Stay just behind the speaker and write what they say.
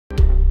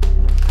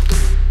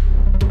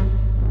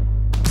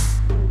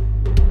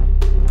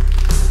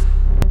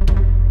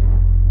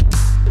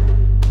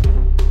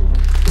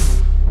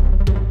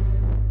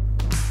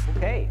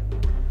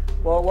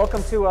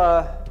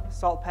to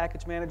Salt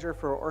Package Manager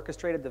for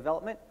Orchestrated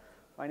Development.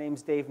 My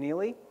name's Dave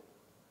Neeley.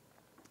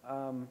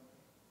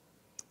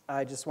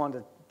 I just wanted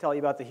to tell you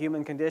about the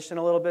human condition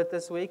a little bit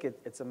this week.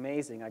 It's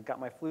amazing. I got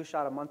my flu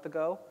shot a month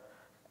ago,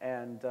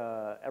 and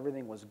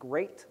everything was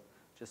great,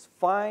 just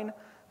fine.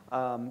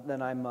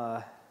 Then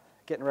I'm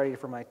getting ready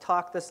for my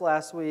talk this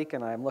last week,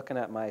 and I'm looking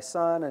at my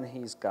son, and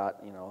he's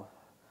got,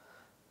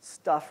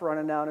 stuff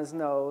running down his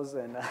nose,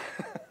 and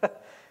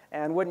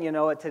and wouldn't you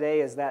know it,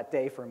 today is that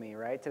day for me,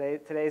 right?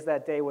 Today's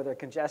that day where the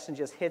congestion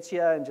just hits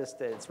you, and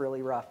it's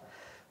really rough.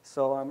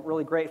 So I'm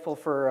really grateful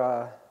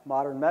for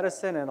modern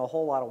medicine and a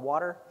whole lot of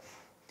water.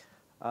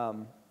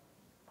 I'm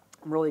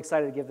really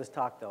excited to give this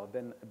talk, though.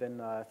 I've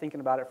been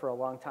thinking about it for a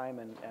long time,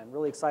 and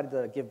really excited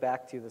to give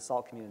back to the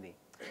SALT community.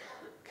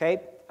 Okay,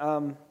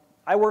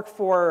 I work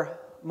for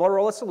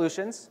Motorola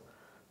Solutions.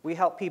 We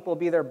help people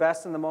be their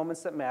best in the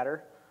moments that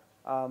matter.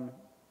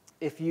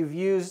 If you've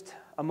used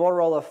a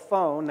Motorola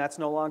phone, that's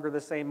no longer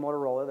the same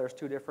Motorola. There's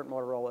two different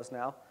Motorola's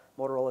now,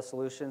 Motorola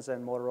Solutions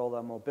and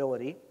Motorola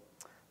Mobility.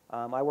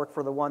 I work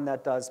for the one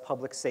that does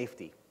public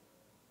safety.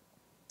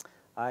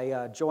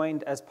 I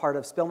joined as part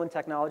of Spillman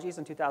Technologies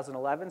in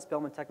 2011.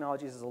 Spillman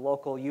Technologies is a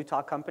local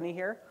Utah company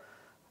here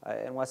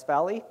in West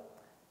Valley,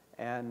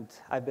 and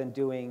I've been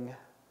doing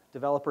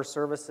developer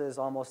services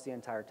almost the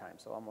entire time,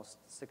 so almost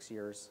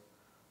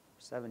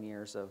 7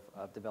 years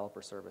of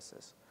developer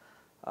services.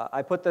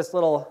 I put this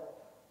little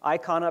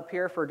icon up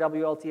here for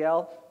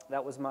WLTL.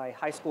 That was my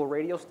high school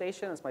radio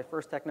station. It's my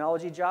first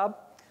technology job.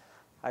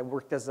 I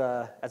worked as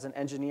an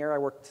engineer. I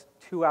worked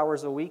 2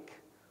 hours a week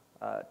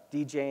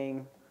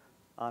DJing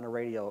on a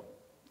radio,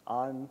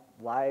 on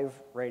live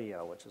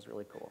radio, which is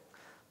really cool.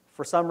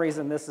 For some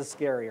reason, this is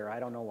scarier. I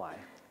don't know why.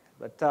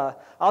 But I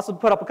also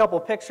put up a couple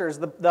of pictures.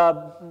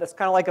 That's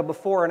kind of like a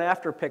before and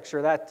after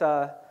picture.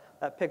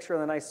 That picture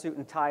of the nice suit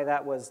and tie,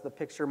 that was the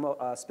picture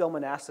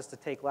Spillman asked us to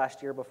take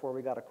last year before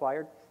we got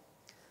acquired.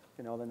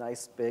 The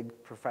nice,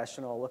 big,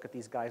 professional, look at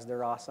these guys,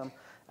 they're awesome.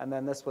 And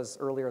then this was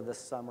earlier this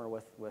summer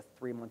with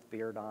 3-month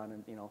beard on.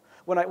 And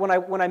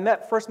when I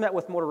first met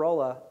with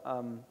Motorola,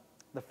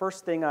 the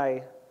first thing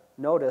I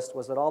noticed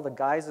was that all the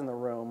guys in the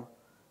room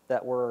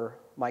that were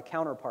my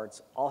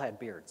counterparts all had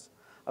beards.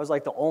 I was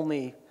like the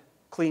only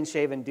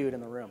clean-shaven dude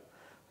in the room.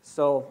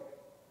 So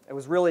I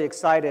was really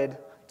excited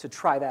to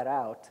try that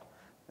out.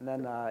 And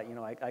then,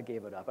 I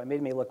gave it up. I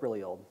made me look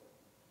really old.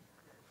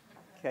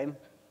 Okay,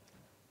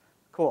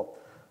 cool.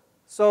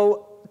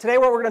 So today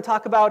what we're going to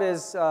talk about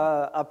is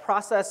a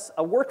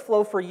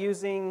workflow for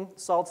using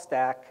Salt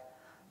Stack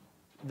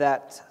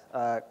that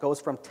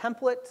goes from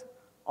template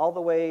all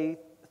the way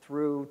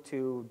through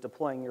to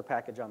deploying your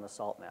package on the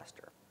Salt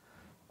Master.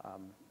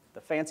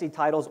 The fancy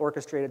title is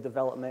Orchestrated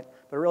Development,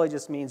 but it really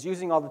just means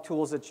using all the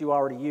tools that you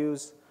already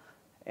use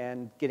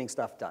and getting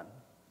stuff done.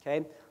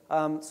 Okay?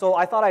 So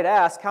I thought I'd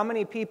ask, how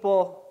many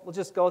people, we'll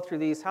just go through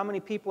these, how many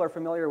people are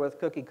familiar with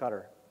Cookie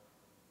Cutter?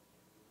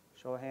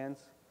 Show of hands.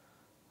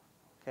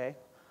 Okay.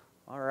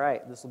 All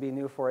right. This will be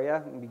new for you.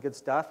 It'll be good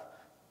stuff.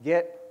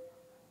 Git.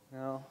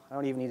 No, I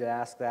don't even need to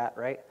ask that,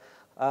 right?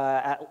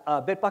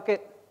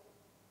 Bitbucket.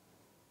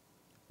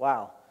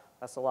 Wow.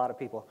 That's a lot of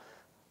people.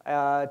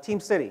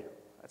 TeamCity.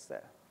 That's the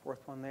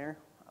fourth one there.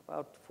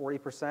 About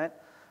 40%.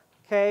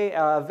 Okay.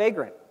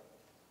 Vagrant.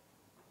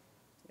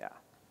 Yeah.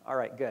 All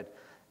right. Good.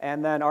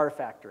 And then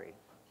Artifactory.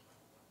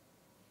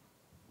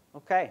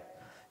 Okay.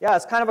 Yeah,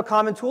 it's kind of a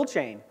common tool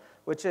chain,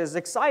 which is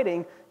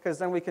exciting because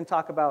then we can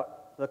talk about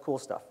the cool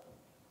stuff.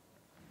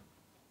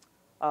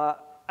 I'd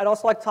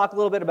also like to talk a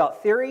little bit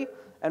about theory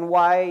and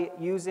why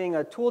using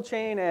a tool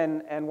chain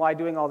and why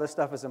doing all this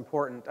stuff is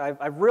important.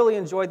 I've really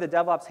enjoyed the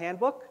DevOps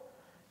Handbook.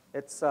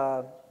 It's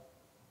by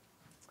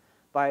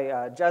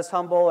Jez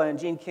Humble and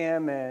Gene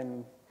Kim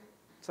and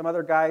some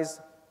other guys,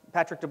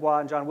 Patrick Dubois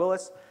and John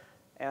Willis.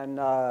 And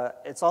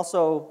it's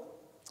also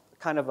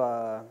kind of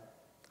a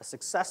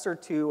successor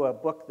to a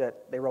book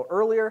that they wrote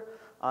earlier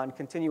on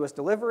continuous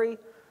delivery.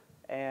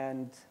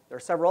 And there are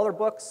several other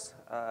books,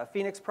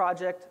 Phoenix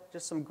Project,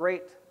 just some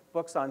great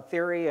books on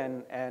theory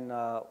and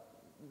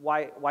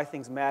why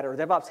things matter.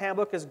 The DevOps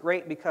Handbook is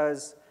great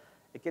because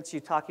it gets you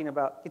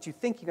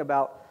thinking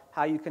about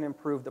how you can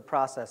improve the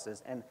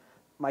processes. And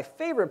my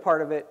favorite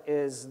part of it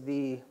is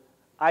the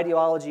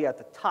ideology at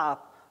the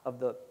top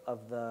of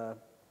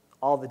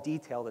all the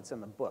detail that's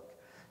in the book.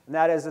 And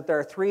that is that there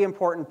are 3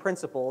 important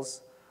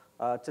principles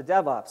to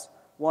DevOps.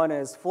 One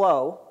is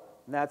flow,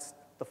 and that's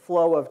the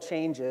flow of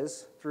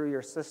changes through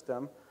your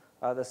system.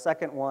 The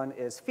second one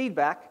is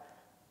feedback.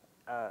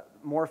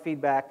 More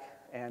feedback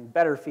and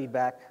better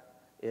feedback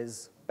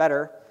is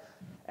better.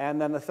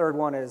 And then the third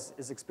one is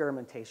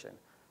experimentation.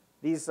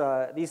 These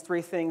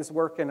 3 things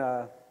work in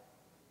a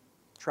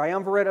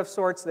triumvirate of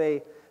sorts.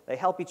 They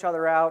help each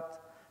other out.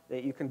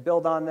 You can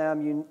build on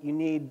them. You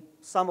need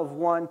some of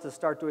one to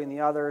start doing the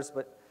others,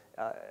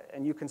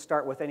 and you can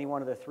start with any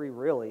one of the 3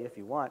 really if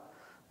you want.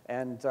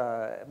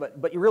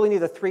 But you really need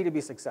the 3 to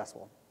be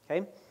successful.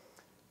 Okay,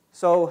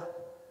 so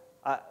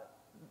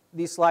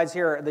these slides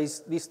here,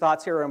 these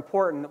thoughts here are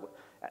important.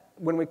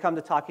 when we come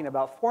to talking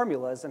about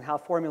formulas and how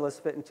formulas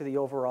fit into the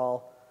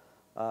overall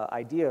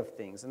idea of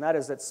things, and that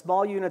is that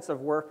small units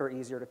of work are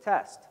easier to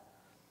test.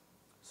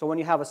 So when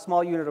you have a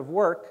small unit of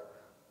work,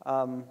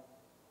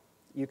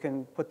 you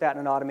can put that in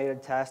an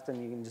automated test,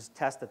 and you can just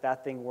test that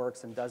that thing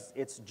works and does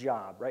its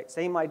job, right?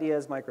 Same idea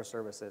as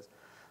microservices.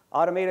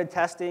 Automated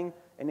testing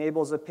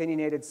enables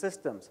opinionated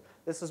systems.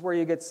 This is where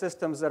you get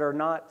systems that are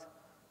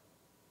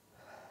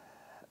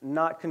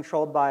not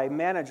controlled by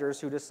managers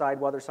who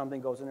decide whether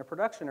something goes into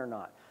production or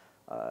not.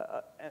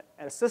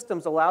 And a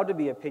system's allowed to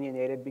be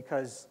opinionated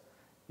because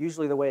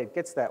usually the way it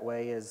gets that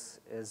way is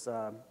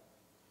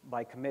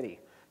by committee.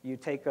 You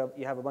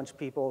have a bunch of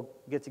people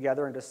get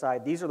together and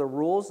decide these are the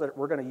rules that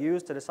we're going to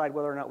use to decide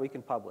whether or not we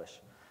can publish.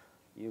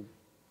 You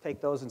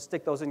take those and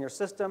stick those in your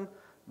system,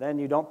 then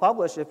you don't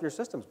publish if your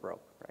system's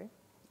broke, right?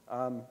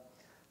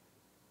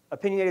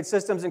 Opinionated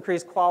systems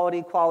increase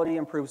quality, quality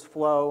improves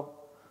flow,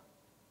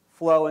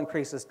 flow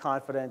increases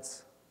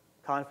confidence,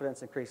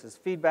 confidence increases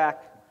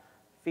feedback,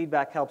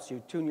 feedback helps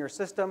you tune your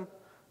system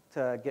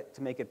to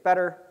make it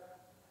better,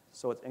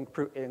 so it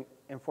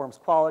informs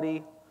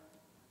quality.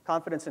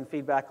 Confidence and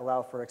feedback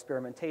allow for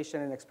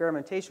experimentation, and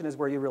experimentation is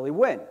where you really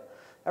win.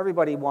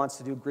 Everybody wants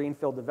to do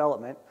greenfield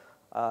development.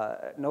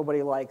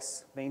 Nobody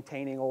likes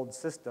maintaining old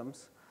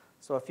systems.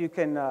 So if you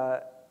can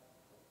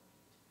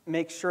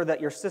make sure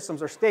that your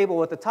systems are stable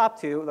with the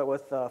top two, that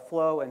with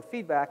flow and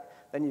feedback,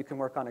 then you can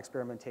work on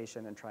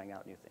experimentation and trying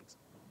out new things.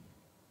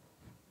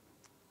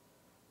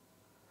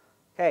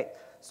 Okay,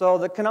 so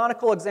the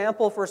canonical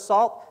example for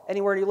Salt,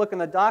 anywhere you look in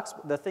the docs,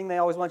 the thing they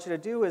always want you to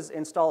do is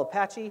install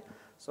Apache.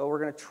 So we're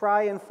going to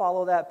try and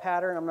follow that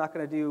pattern. I'm not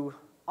going to do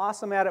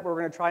awesome at it, but we're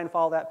going to try and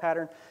follow that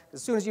pattern.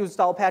 As soon as you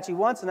install Apache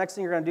once, the next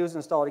thing you're going to do is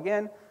install it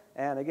again,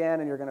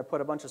 and you're going to put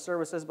a bunch of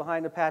services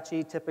behind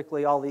Apache.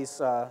 Typically, all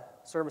these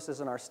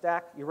services in our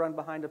stack, you run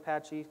behind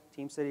Apache.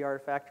 TeamCity,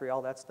 Artifactory,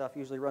 all that stuff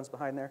usually runs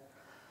behind there.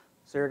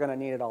 So you're going to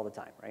need it all the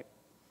time, right?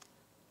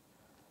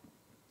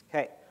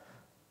 Okay,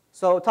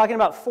 so talking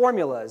about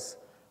formulas,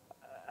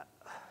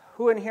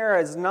 who in here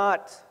is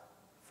not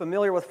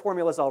familiar with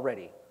formulas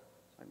already?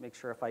 I'd make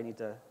sure if I need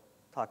to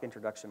talk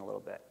introduction a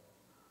little bit.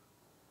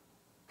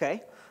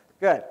 Okay,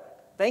 good.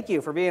 Thank you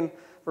for being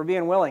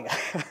willing.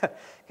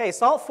 Okay,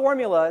 Salt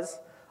formulas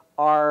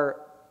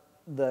are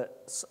the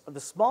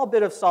small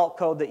bit of Salt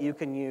code that you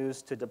can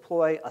use to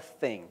deploy a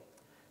thing,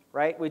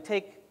 right? We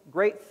take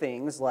great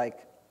things like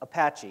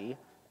Apache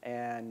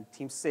and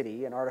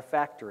TeamCity and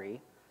Artifactory,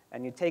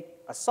 and you take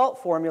a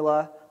Salt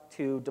formula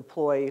to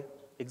deploy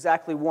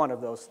exactly one of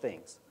those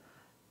things.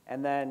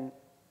 And then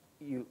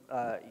you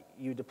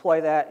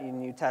deploy that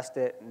and you test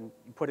it and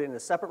you put it in a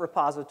separate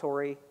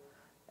repository,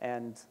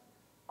 and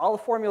all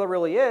the formula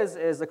really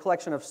is a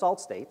collection of Salt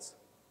states.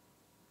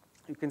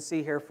 You can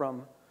see here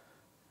from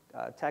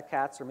Tech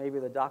Hats or maybe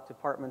the doc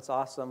department's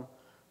awesome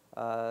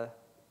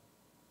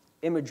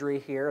imagery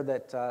here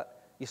that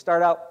you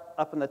start out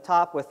up in the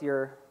top with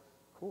your,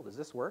 cool, does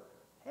this work?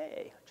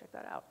 Hey, check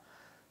that out.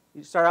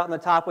 You start out in the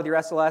top with your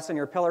SLS and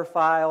your pillar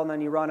file, and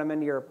then you run them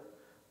into your,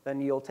 then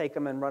you'll take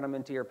them and run them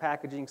into your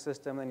packaging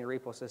system and your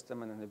repo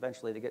system, and then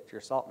eventually to get to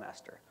your Salt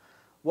master.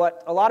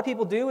 What a lot of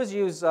people do is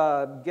use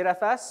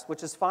GitFS,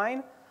 which is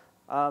fine.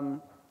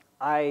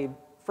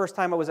 First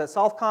time I was at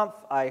SaltConf,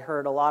 I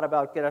heard a lot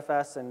about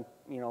GitFS and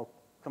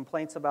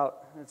complaints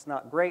about it's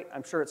not great.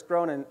 I'm sure it's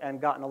grown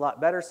and gotten a lot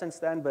better since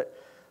then, but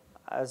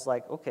I was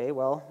like, okay,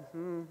 well,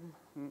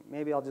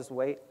 maybe I'll just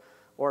wait,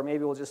 or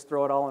maybe we'll just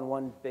throw it all in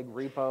one big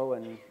repo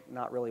and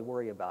not really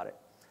worry about it.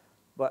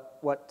 But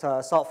what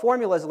Salt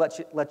formulas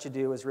let you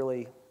do is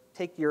really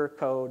take your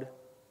code,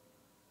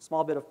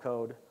 small bit of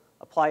code,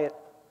 apply it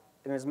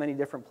in as many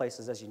different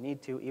places as you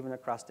need to, even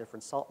across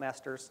different Salt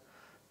masters,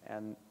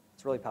 and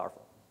it's really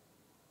powerful.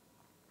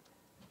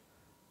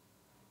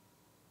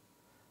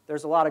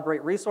 There's a lot of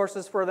great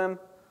resources for them.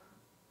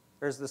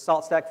 There's the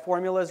Salt Stack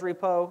Formulas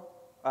repo,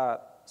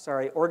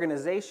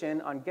 organization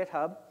on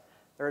GitHub.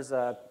 There's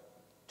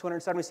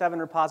 277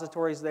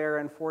 repositories there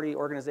and 40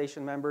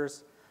 organization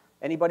members.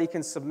 Anybody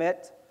can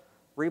submit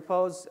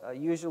repos,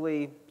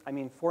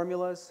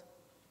 formulas,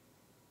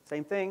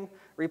 same thing,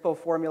 repo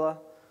formula.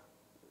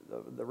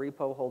 The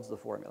repo holds the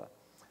formula.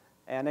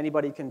 And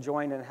anybody can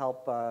join and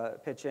help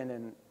pitch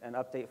in and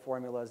update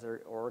formulas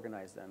or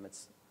organize them.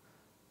 It's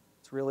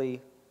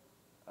really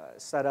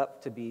set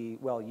up to be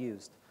well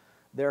used.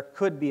 There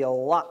could be a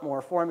lot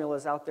more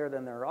formulas out there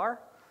than there are.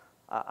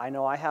 I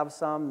know I have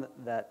some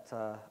that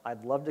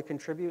I'd love to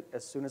contribute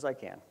as soon as I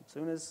can. As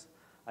soon as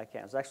I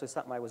can. It's actually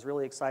something I was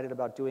really excited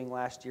about doing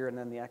last year, and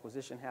then the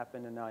acquisition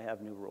happened, and now I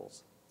have new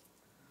rules.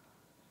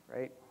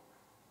 Right?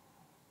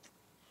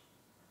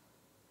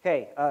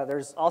 Okay,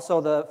 there's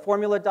also the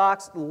formula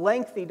docs,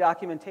 lengthy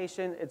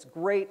documentation. It's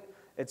great.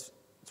 It's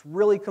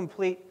really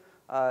complete.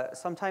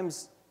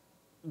 Sometimes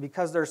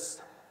because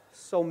there's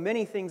so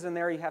many things in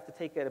there, you have to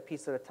take it a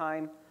piece at a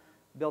time,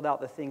 build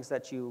out the things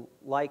that you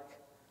like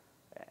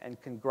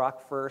and can grok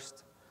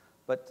first.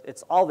 But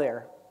it's all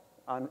there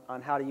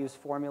on how to use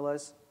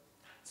formulas.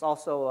 It's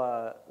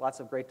also lots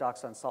of great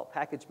docs on Salt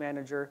Package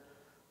Manager.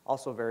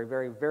 Also very,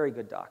 very, very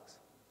good docs.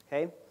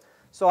 Okay?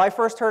 So I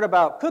first heard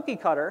about Cookie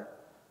Cutter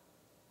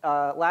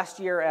last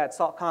year at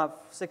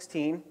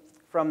SaltConf17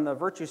 from the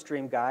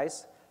VirtueStream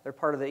guys. They're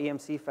part of the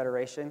EMC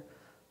Federation.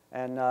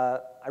 And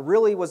I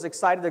really was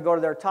excited to go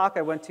to their talk.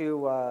 I went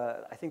to,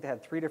 I think they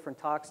had 3 different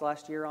talks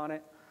last year on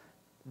it.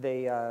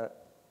 They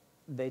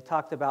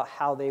talked about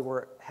how they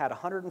had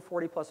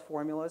 140 plus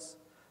formulas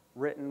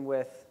written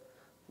with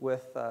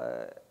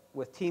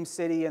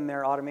TeamCity and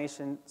their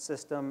automation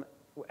system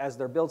as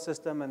their build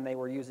system, and they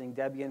were using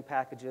Debian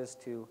packages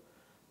to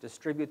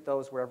distribute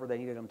those wherever they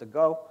needed them to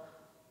go.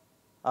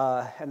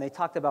 And they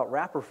talked about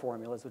wrapper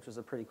formulas, which was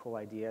a pretty cool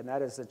idea, and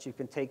that is that you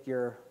can take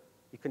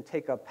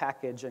a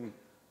package and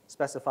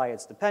specify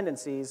its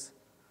dependencies,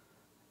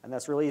 and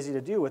that's really easy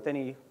to do with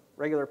any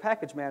regular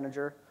package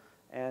manager,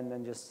 and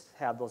then just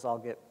have those all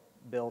get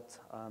built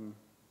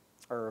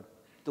or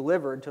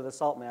delivered to the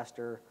Salt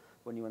master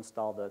when you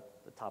install the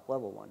top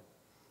level one.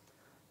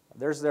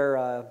 There's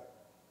their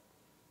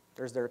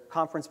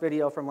conference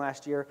video from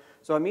last year.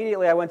 So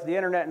immediately I went to the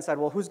internet and said,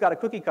 well, who's got a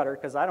cookie cutter?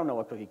 Because I don't know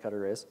what cookie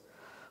cutter is.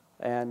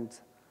 And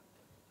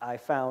I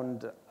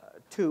found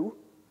 2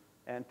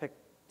 and picked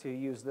to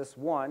use this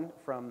one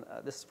from,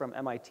 this is from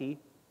MIT.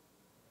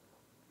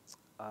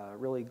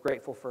 Really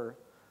grateful for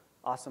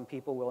awesome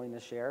people willing to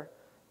share.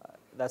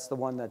 That's the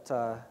one that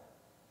I've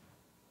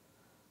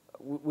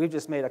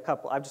just made a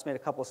couple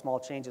of small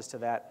changes to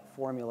that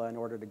formula in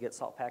order to get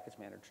Salt Package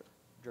Manager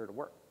to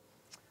work.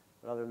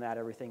 But other than that,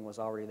 everything was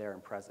already there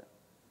and present.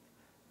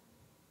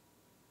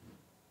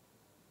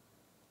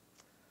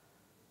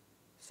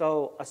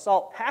 So a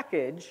Salt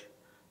package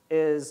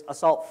is a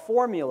Salt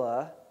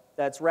formula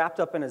that's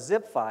wrapped up in a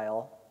zip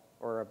file,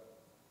 or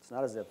it's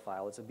not a zip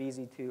file, it's a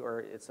BZ2,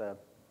 or it's a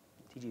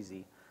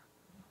TGZ,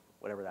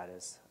 whatever that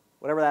is.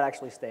 Whatever that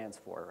actually stands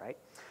for, right?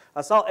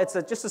 It's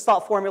just a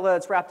Salt formula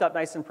that's wrapped up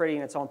nice and pretty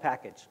in its own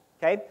package,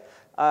 okay?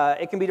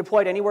 It can be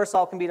deployed anywhere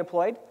Salt can be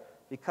deployed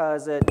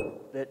because it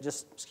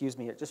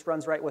just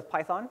runs right with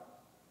Python.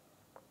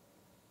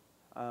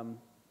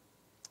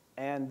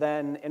 And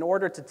then in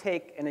order to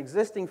take an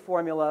existing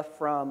formula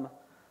from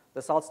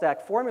the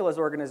SaltStack Formulas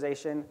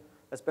organization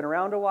that's been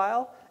around a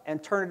while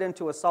and turn it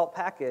into a Salt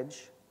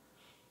package,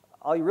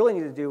 all you really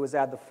need to do is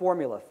add the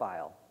formula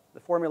file. The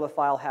formula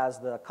file has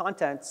the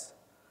contents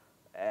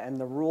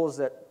and the rules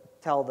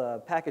that tell the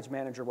package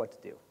manager what to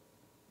do.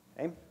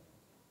 Okay?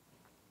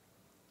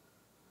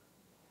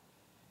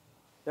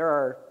 There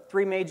are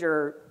 3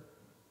 major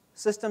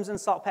systems in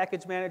Salt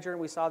Package Manager, and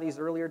we saw these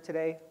earlier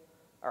today,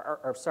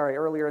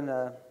 earlier in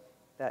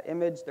that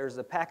image. There's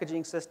the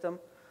packaging system,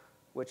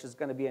 which is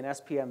going to be an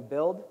SPM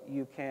build.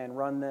 You can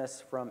run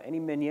this from any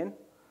minion,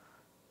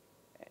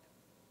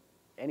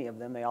 any of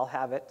them, they all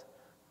have it.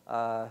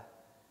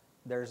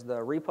 There's the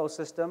repo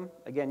system.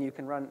 Again, you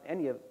can run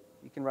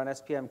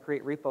SPM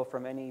create repo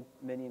from any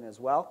minion as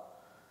well.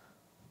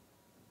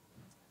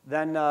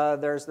 Then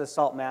there's the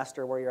Salt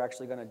master where you're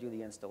actually going to do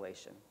the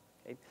installation.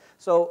 Okay?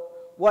 So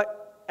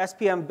what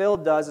SPM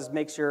build does is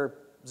makes your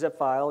zip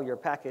file, your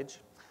package.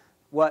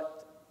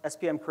 What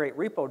SPM create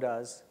repo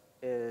does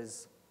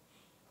is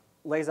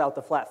lays out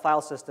the flat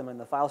file system and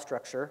the file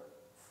structure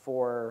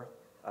for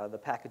the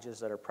packages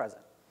that are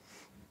present.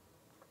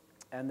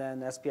 And then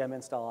SPM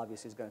install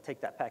obviously is going to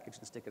take that package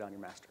and stick it on your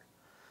master.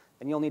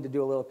 And you'll need to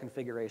do a little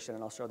configuration,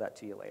 and I'll show that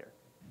to you later.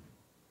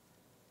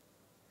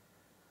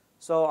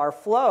 So our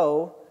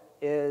flow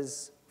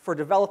is, for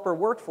developer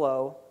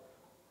workflow,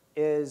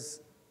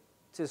 is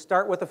to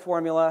start with a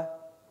formula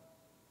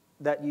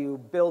that you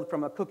build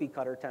from a cookie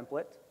cutter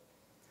template,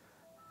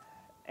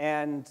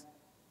 and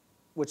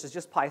which is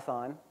just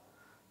Python.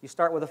 You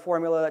start with a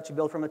formula that you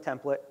build from a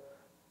template,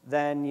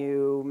 then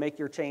you make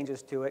your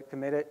changes to it,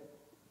 commit it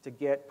to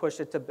Git,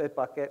 push it to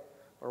Bitbucket,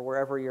 or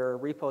wherever your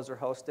repos are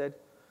hosted.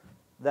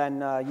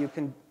 Then you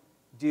can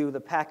do the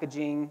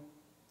packaging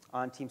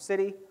on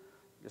TeamCity.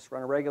 Just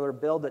run a regular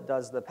build that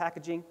does the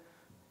packaging.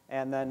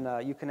 And then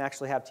you can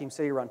actually have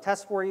TeamCity run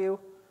tests for you.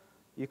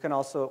 You can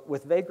also,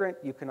 with Vagrant,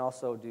 you can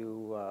also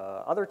do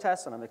other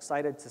tests, and I'm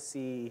excited to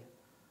see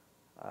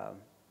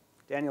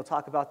Daniel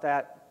talk about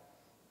that.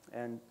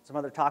 And some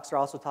other talks are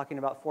also talking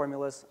about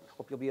formulas.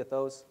 Hope you'll be at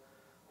those.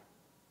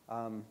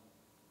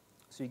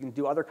 So you can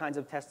do other kinds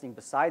of testing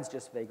besides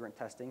just Vagrant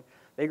testing.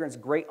 Vagrant's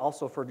great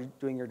also for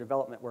doing your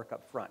development work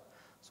up front.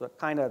 So it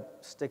kind of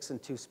sticks in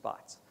 2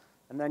 spots.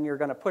 And then you're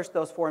going to push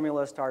those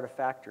formulas to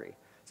Artifactory.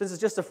 Since it's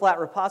just a flat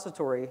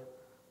repository,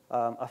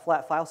 a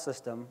flat file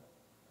system,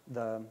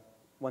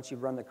 once you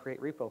run the create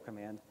repo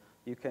command,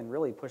 you can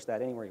really push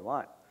that anywhere you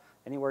want.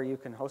 Anywhere you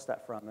can host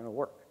that from, and it'll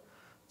work.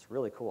 It's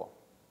really cool.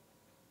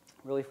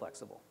 Really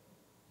flexible.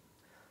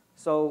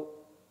 So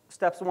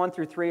steps 1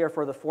 through 3 are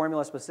for the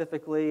formula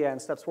specifically,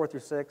 and steps 4 through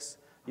 6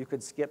 you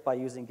could skip by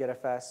using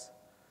getfs.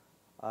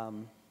 But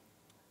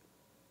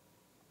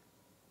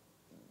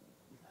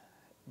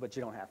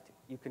you don't have to.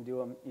 You can do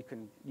them. You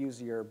can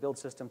use your build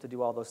system to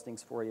do all those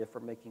things for you for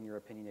making your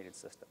opinionated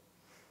system.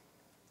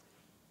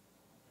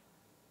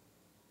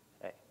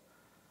 Okay.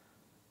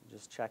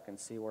 Just check and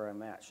see where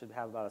I'm at. Should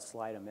have about a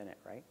slide a minute,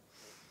 right?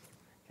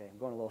 Okay, I'm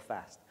going a little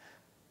fast.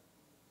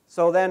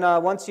 So then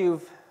once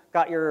you've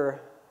got your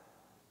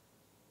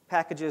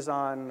packages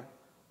on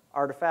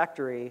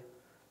Artifactory,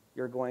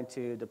 you're going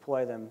to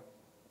deploy them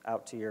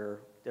out to your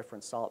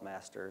different salt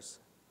masters.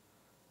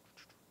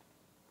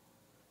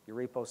 Your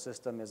repo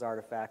system is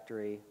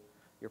Artifactory.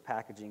 Your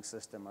packaging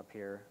system up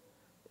here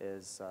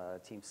is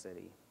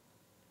TeamCity.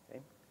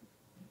 Okay.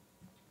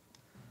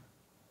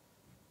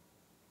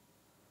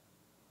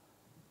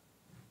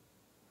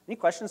 Any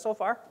questions so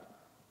far?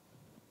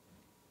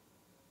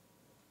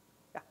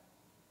 Yeah.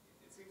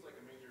 It seems like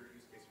a major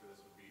use case for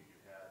this would be if you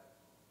had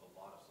a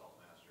lot of salt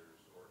masters,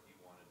 or if you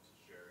wanted to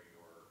share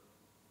your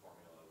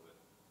formula with,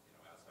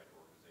 outside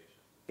your organization.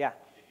 Yeah.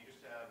 If you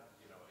just have,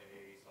 a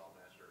salt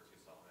master or two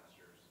salt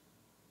masters,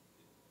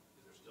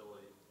 is there still a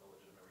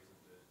legitimate reason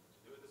to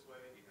do it this way?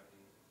 Do you have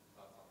any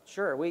thoughts on that?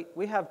 Sure.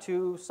 We have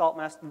two salt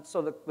masters. So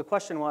the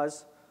question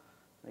was,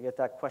 I get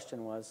that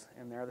question was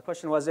in there. The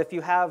question was, if you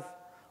have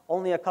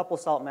only a couple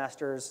salt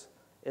masters,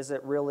 is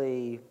it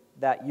really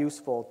that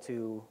useful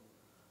to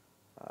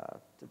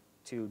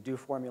do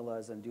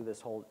formulas and do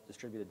this whole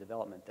distributed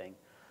development thing?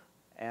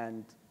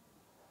 And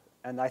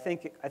I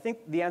think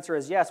the answer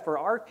is yes. For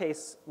our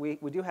case, we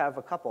do have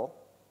a couple,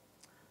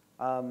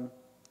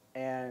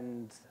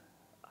 and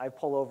I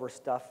pull over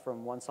stuff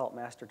from one salt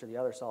master to the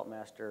other salt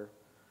master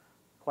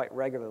quite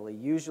regularly.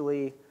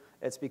 Usually,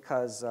 it's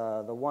because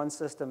the one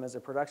system is a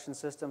production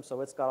system,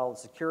 so it's got all the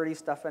security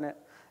stuff in it,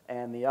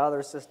 and the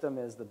other system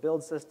is the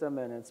build system,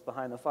 and it's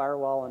behind the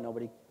firewall, and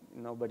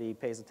nobody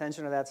pays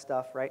attention to that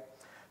stuff, right?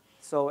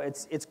 So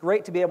it's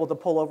great to be able to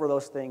pull over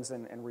those things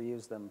and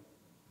reuse them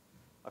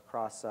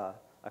across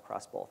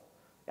both.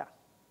 Yeah.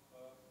 So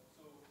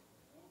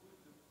what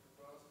would the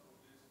process of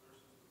this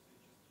versus,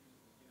 let's say, just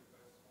using the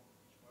DFS on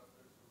each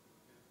master, so that we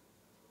get a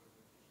representation of the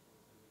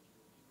HLP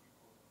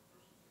repo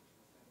versus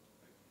actually sending it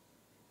back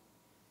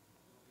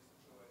to the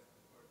decentralized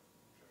part to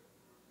track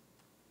the version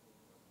of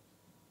the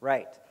masters?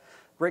 Right.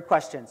 Great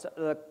question.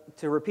 So,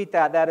 to repeat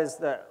that,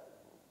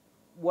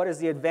 what is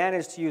the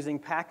advantage to using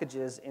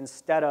packages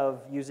instead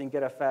of using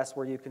GitFS,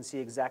 where you can see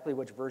exactly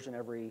which version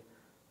every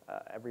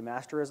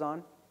master is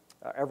on,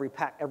 every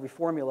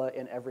formula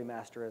in every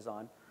master is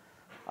on?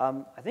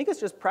 I think it's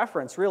just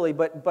preference, really,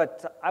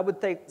 but I would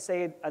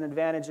say an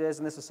advantage is,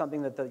 and this is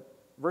something that the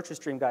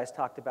VirtuStream guys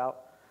talked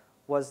about,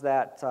 was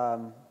that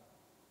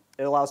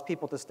it allows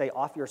people to stay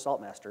off your salt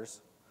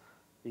masters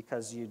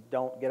because you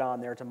don't get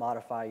on there to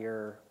modify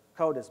your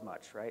code as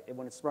much, right? And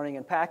when it's running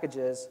in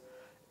packages,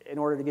 in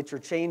order to get your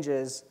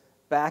changes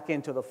back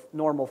into the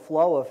normal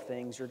flow of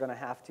things, you're going to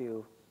have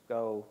to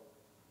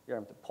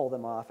pull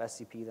them off,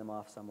 SCP them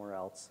off somewhere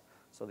else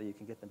so that you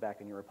can get them back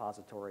in your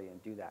repository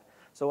and do that.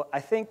 So I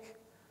think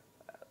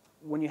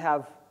when you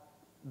have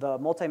the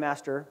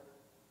multi-master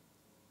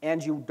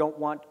and you don't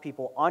want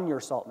people on your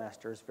salt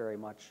masters very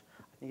much,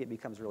 I think it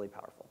becomes really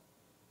powerful.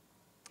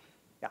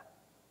 Yeah?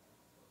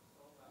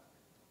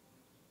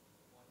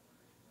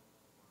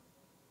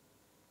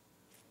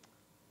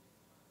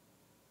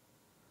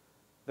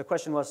 The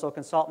question was, so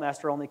can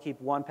SaltMaster only keep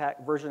one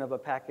version of a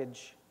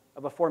package,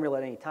 of a formula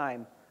at any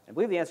time? I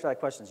believe the answer to that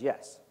question is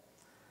yes.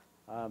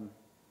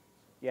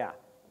 Yeah,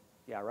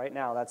 right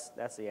now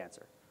that's the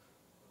answer.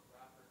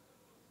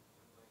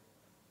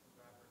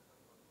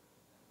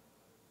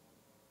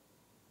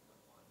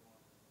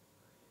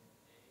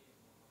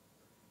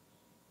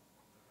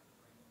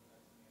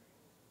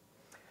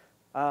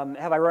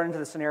 Have I run into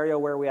the scenario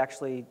where we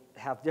actually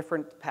have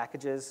different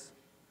packages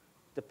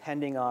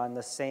depending on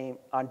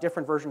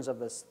different versions of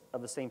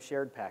the same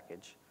shared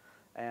package?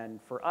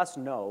 And for us,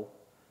 no.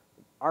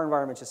 Our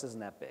environment just isn't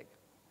that big,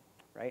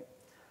 right?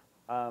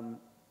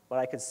 But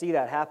I could see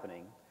that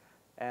happening.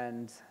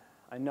 And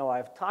I know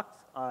I've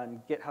talked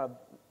on GitHub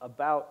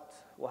about,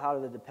 well, how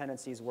do the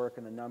dependencies work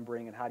and the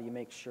numbering, and how do you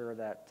make sure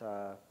that,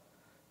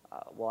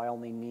 well, I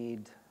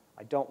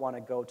don't want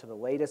to go to the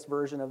latest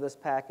version of this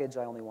package.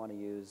 I only want to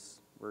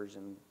use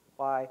version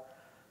Y,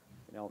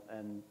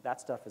 and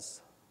that stuff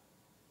is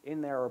in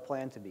there or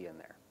planned to be in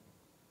there.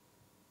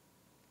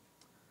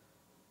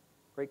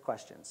 Great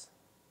questions.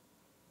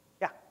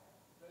 Yeah?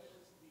 When does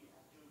the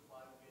actual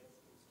file gets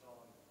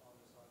installed on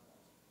the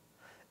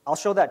SaltMaster? I'll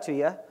show that to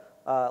you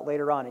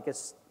later on.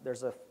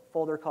 There's a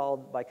folder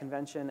called, by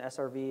convention,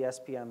 SRV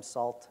SPM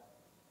salt,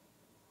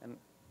 and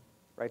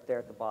right there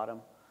at the bottom,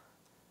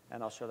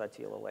 and I'll show that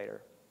to you a little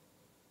later.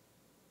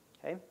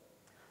 Okay?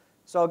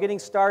 So getting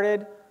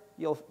started,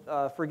 you'll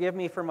forgive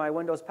me for my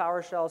Windows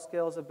PowerShell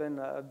skills. I've been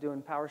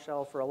doing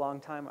PowerShell for a long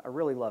time. I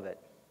really love it.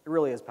 It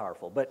really is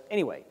powerful. But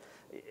anyway,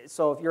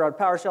 so if you're on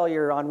PowerShell,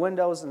 you're on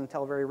Windows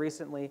until very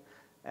recently,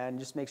 and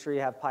just make sure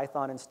you have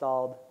Python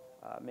installed.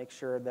 Make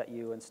sure that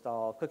you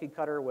install Cookie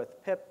Cutter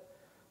with pip.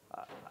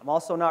 I'm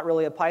also not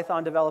really a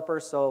Python developer,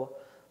 so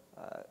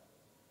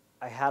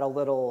I had a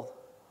little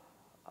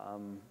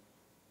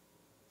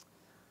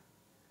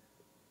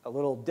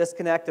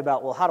disconnect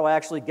about, well, how do I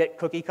actually get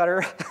Cookie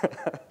Cutter?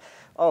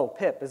 Oh,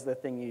 pip is the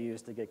thing you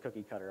use to get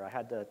Cookie Cutter. I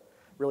had to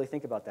really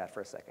think about that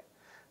for a second.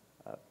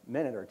 A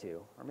minute or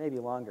two, or maybe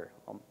longer.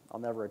 I'll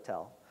never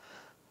tell.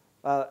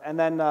 And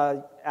then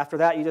after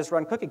that, you just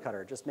run cookie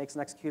cutter. It just makes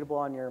an executable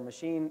on your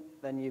machine.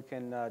 Then you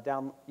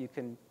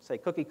can say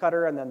cookie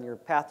cutter, and then your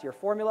path to your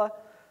formula,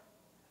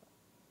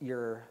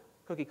 your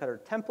cookie cutter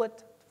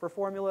template for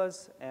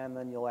formulas, and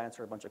then you'll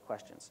answer a bunch of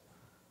questions.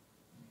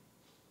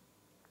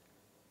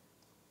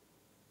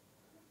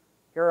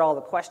 Here are all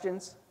the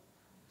questions,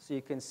 so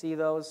you can see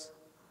those.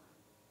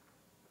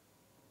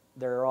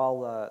 They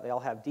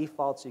all have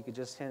defaults, so you could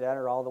just hit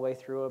enter all the way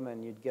through them,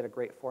 and you'd get a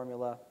great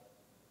formula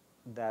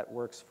that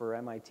works for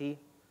MIT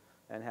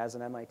and has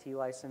an MIT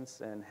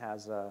license and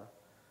has for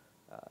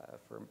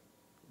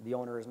the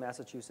owner is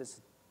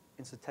Massachusetts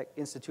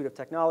Institute of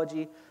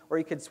Technology. Or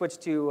you could switch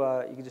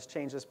to you could just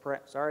change this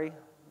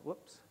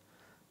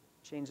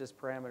change this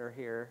parameter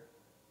here,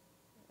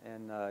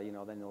 and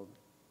then it'll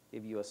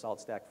give you a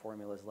SaltStack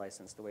Formulas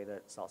license the way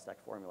that SaltStack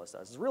Formulas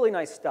does. It's really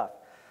nice stuff.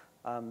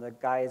 The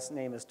guy's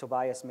name is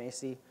Tobias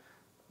Macy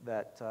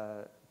that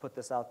put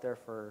this out there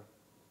for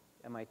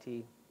MIT.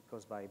 It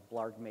goes by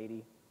Blarg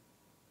Matey.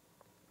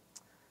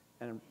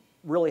 And I'm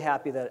really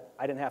happy that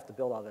I didn't have to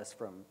build all this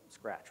from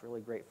scratch.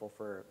 Really grateful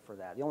for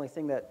that. The only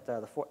thing that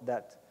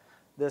that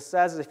this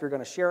says is if you're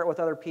going to share it with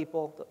other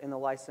people in the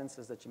license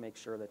is that you make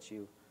sure that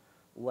you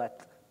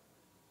let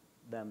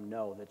them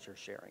know that you're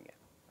sharing it.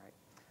 Right?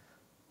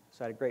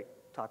 So I had a great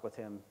talk with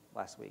him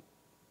last week.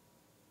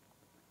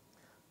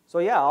 So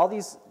yeah, all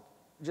these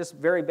just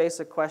very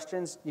basic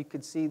questions. You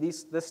could see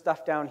this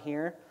stuff down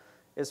here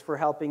is for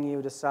helping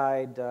you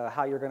decide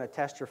how you're going to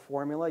test your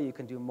formula. You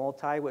can do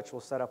multi, which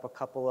will set up a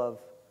couple of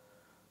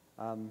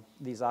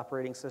these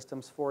operating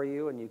systems for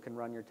you, and you can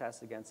run your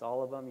tests against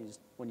all of them.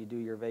 When you do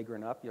your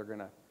Vagrant up, you're going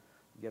to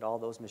get all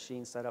those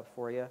machines set up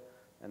for you.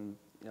 And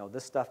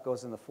this stuff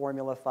goes in the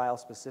formula file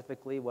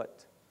specifically,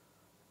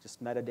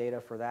 just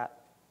metadata for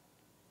that.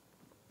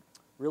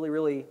 Really,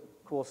 really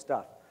cool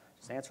stuff.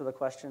 Just answer the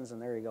questions,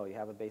 and there you go. You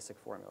have a basic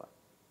formula.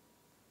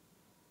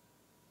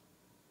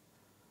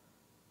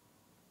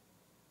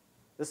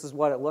 This is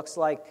what it looks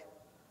like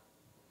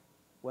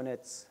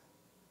once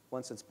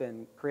it's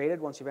been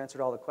created, once you've answered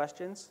all the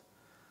questions.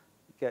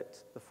 You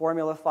get the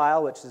formula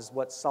file, which is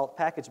what Salt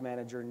Package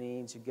Manager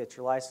needs. You get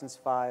your license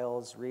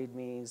files,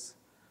 readmes.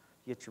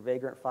 You get your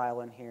Vagrant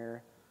file in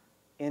here.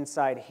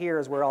 Inside here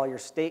is where all your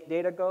state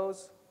data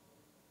goes.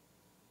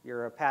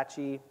 Your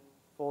Apache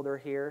folder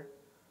here.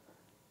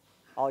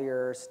 All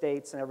your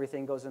states and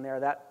everything goes in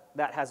there.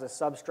 That has a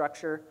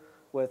substructure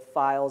with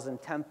files and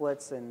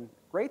templates and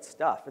great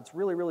stuff. It's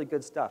really, really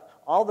good stuff.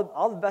 All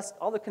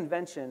the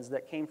conventions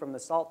that came from the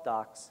Salt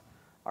docs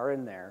are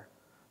in there,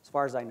 as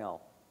far as I know.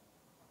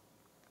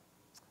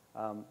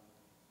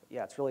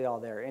 Yeah, it's really all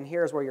there. And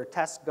here's where your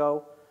tests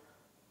go.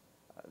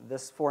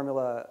 This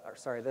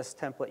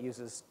template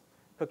uses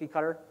cookie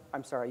cutter.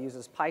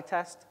 Uses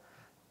PyTest,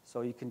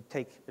 so you can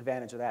take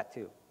advantage of that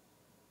too.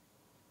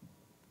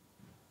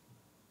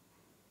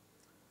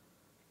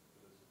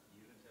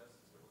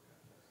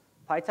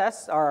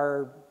 PyTests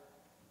are,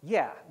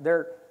 yeah,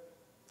 they're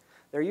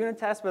unit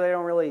tests, but they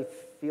don't really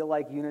feel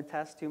like unit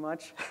tests too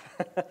much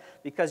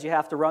because you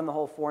have to run the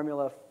whole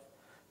formula.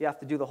 You have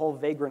to do the whole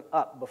Vagrant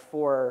up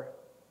before,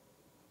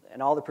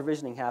 and all the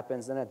provisioning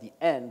happens. Then at the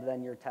end,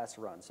 then your tests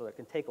run. So it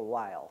can take a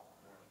while.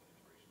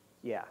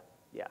 Yeah,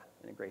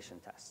 integration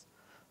tests.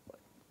 But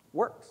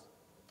works.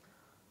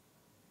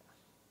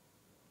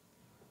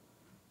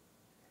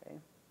 Okay.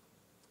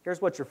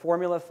 Here's what your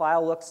formula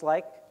file looks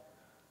like.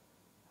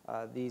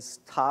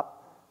 These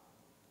top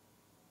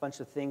bunch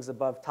of things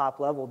above top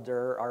level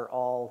dir are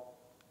all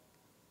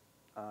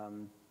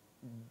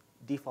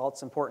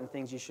defaults, important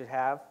things you should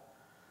have.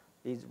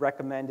 These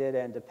recommended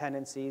and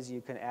dependencies you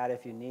can add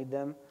if you need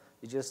them.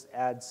 You just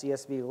add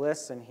CSV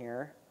lists in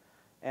here.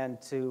 And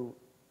to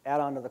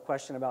add on to the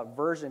question about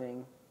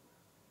versioning,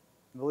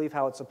 I believe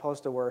how it's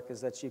supposed to work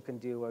is that you can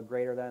do a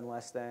greater than,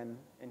 less than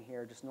in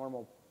here, just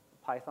normal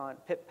Python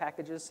pip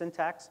packages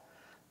syntax,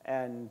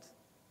 and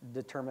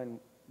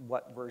determine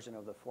what version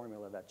of the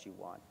formula that you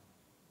want.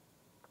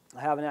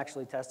 I haven't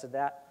actually tested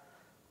that.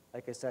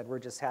 Like I said, we're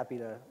just happy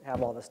to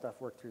have all this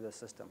stuff work through the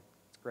system.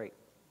 It's great.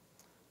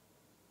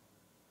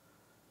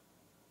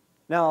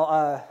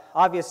 Now,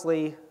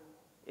 obviously,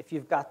 if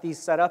you've got these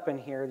set up in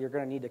here, you're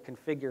going to need to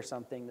configure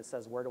something that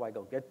says, where do I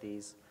go get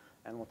these?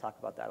 And we'll talk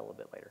about that a little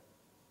bit later.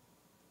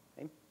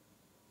 Okay?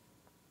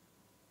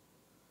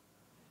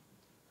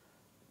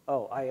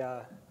 Oh,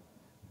 I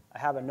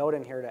have a note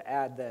in here to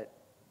add that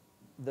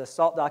the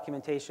SALT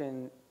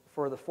documentation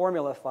for the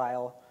formula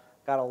file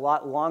got a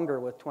lot longer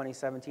with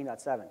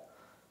 2017.7.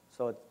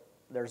 So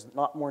there's a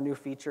lot more new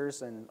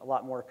features and a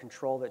lot more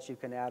control that you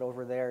can add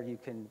over there. You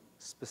can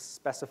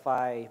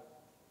specify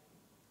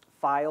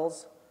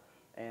files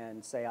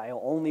and say, I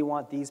only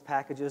want these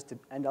packages to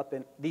end up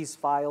in, these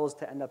files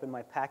to end up in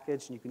my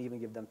package. And you can even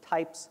give them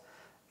types.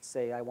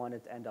 Say, I want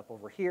it to end up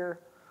over here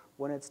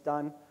when it's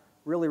done.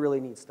 Really, really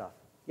neat stuff.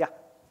 Yeah?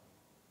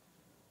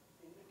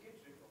 In the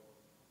Git repo,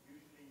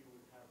 usually you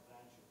would have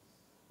branches.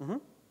 Mm-hmm.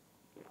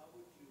 How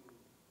would you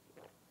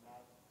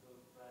map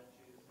those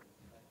branches?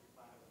 Like if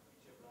I have a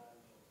feature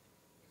branch,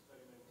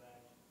 experiment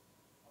branch,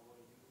 how would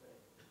you say?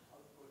 How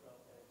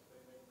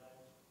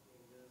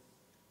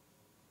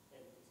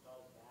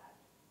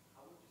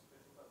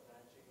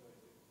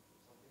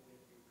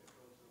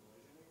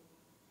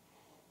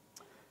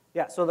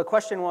Yeah, so the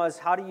question was,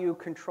 how do you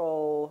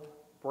control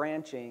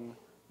branching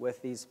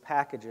with these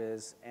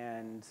packages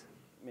and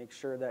make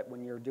sure that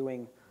when you're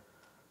doing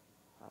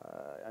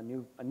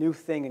a new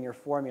thing in your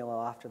formula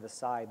off to the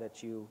side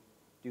that you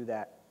do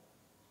that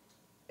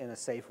in a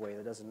safe way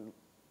that doesn't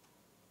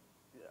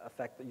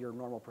affect your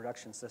normal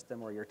production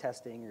system or your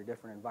testing or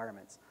different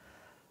environments.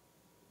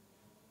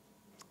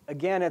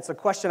 Again, it's a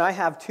question I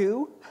have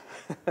too,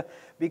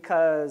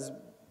 because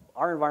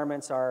our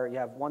environments are, you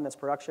have one that's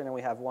production and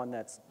we have one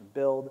that's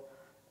build,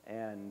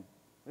 and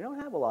we don't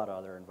have a lot of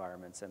other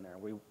environments in there.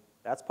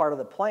 That's part of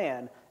the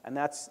plan, and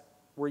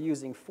we're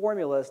using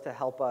formulas to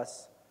help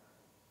us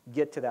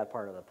get to that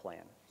part of the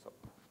plan. So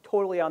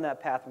totally on that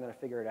path, I'm going to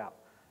figure it out.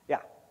 Yeah?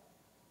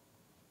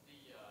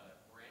 The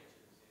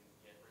branches in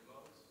Git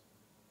remotes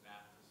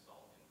map to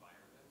salt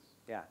environments.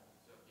 Yeah.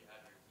 So if you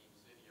have your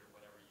TeamCity or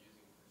whatever you're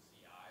using for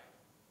CI,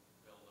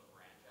 build a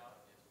branch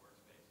out in its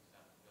workspace. You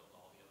have to build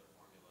all the other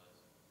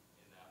formulas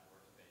in that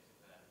workspace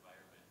into that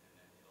environment, and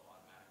then it'll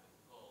automatically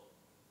pull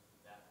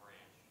that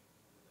branch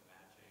with the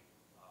matching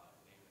name of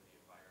the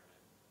environment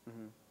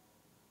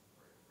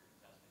for your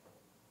testing.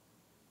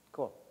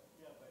 Cool.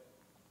 Yeah, but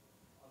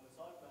on the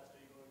salt master,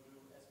 you're going to do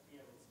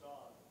SPM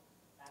install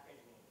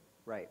package name.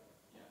 Right.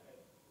 At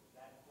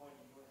that point,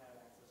 you don't have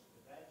access to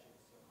the branches.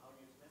 So how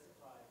do you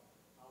specify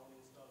how to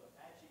install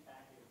Apache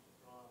package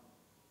from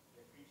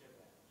the feature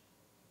branch?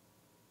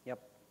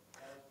 Yep.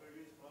 That was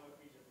produced from a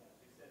feature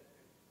branch. You said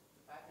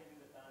the package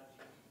is a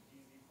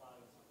 .gz file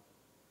or something.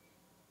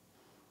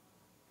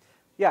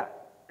 Yeah,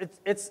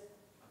 it's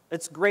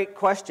a great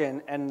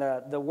question, and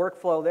the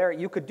workflow there,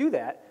 you could do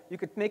that. You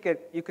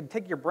could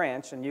take your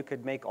branch and you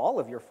could make all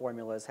of your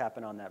formulas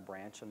happen on that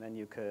branch, and then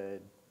you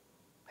could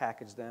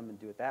package them and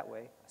do it that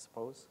way, I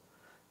suppose.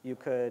 You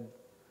could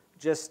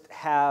just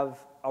have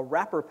a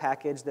wrapper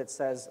package that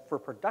says, for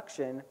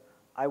production,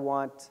 I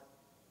want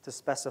to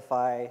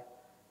specify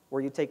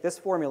where you take this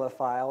formula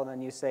file and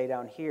then you say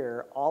down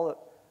here,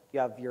 you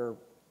have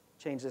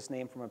change this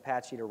name from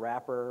Apache to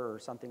wrapper or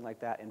something like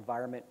that,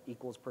 environment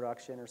equals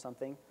production or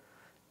something.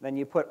 Then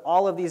you put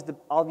all of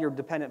your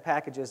dependent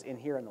packages in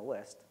here in the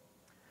list.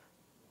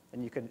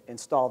 And you can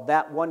install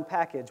that one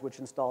package, which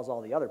installs all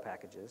the other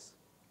packages.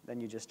 Then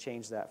you just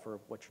change that for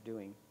what you're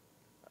doing.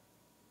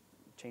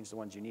 Change the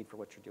ones you need for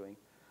what you're doing.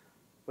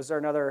 Was there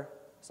I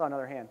saw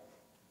another hand.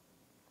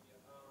 Yeah,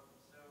 so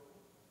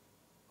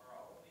are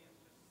all of these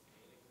just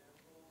state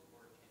examples,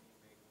 or can you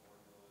make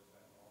formulas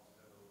that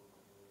also do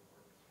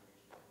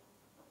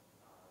orchestration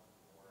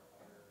or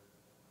other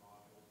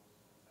modules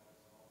inside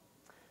Salt?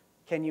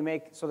 Can you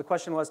make, so the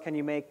question was, can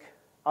you make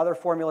other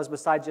formulas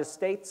besides just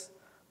states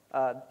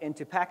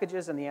into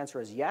packages? And the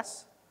answer is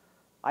yes.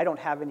 I don't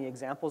have any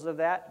examples of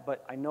that,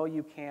 but I know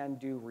you can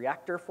do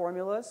reactor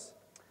formulas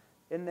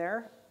in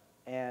there.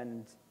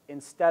 And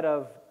instead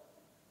of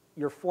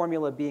your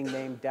formula being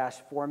named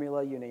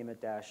 -formula, you name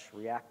it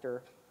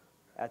 -reactor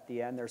at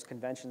the end. There's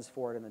conventions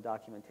for it in the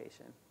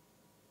documentation.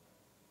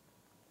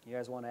 You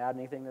guys want to add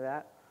anything to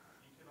that?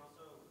 You can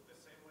also, the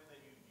same way that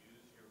you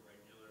use your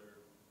regular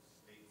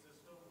state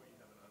system, where you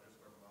have an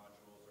underscore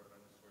modules or an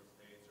underscore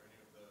states or any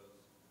of those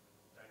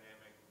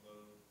dynamic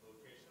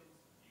locations,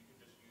 you can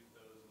just use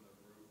those in the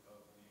root of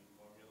the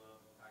formula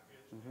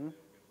package, and they will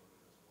get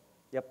loaded as well.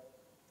 Yep.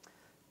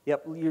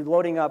 Yep, you're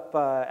loading up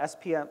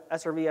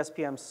SRV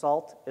SPM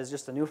salt is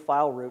just a new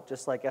file root,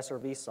 just like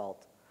SRV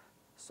salt.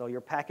 So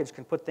your package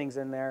can put things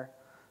in there,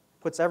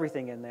 puts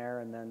everything in there,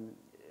 and then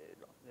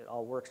it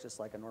all works just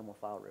like a normal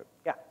file root.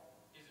 Yeah?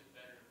 Is it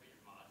better to put your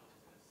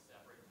modules in a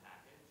separate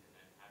package and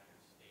then have your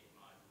state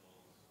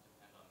modules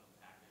depend on the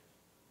package?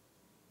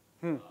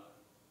 Your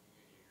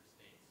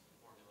state's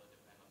formula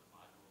depend on the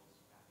modules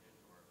package,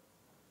 or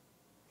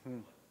like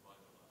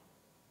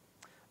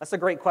That's a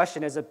great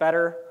question. Is it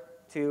better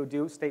to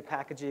do state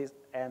packages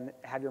and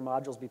have your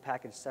modules be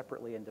packaged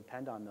separately and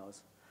depend on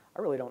those?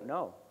 I really don't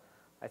know.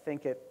 I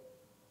think it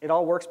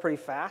all works pretty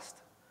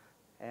fast,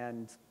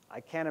 and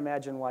I can't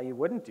imagine why you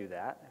wouldn't do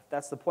that. If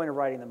that's the point of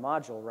writing the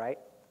module, right,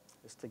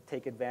 is to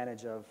take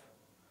advantage of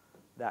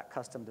that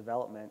custom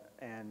development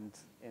and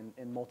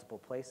in multiple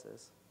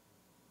places.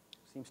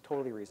 Seems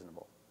totally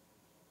reasonable.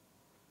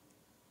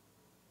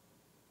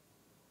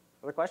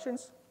 Other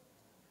questions?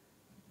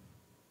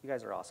 You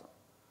guys are awesome.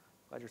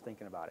 Glad you're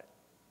thinking about it.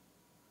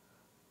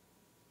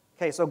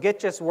 Okay, so Git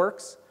just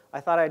works.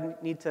 I thought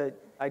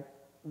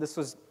this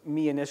was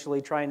me initially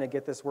trying to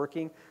get this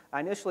working. I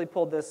initially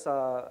pulled this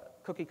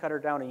cookie cutter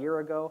down a year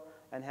ago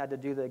and had to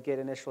do the Git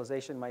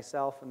initialization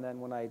myself, and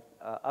then when I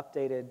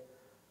updated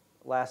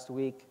last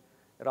week,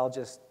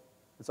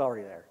 it's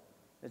already there.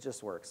 It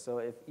just works. So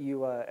if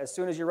you, as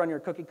soon as you run your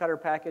cookie cutter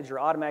package, you're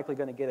automatically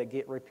going to get a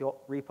Git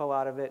repo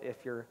out of it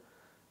if you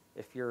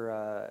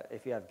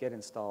have Git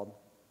installed,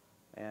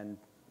 and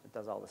it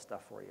does all the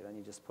stuff for you. Then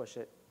you just push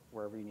it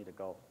wherever you need to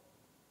go.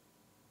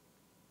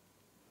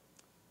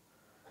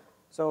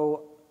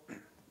 So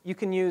you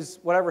can use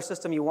whatever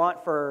system you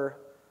want for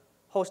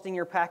hosting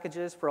your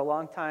packages. For a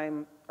long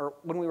time, or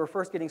when we were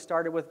first getting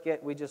started with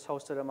Git, we just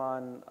hosted them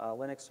on a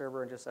Linux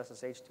server and just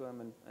SSH to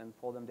them and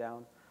pulled them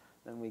down.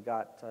 Then we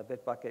got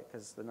Bitbucket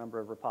because the number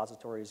of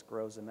repositories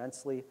grows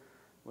immensely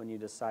when you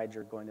decide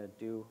you're going to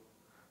do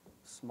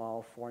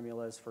small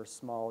formulas for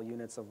small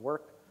units of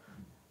work.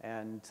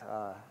 And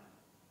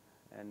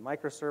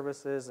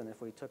microservices, and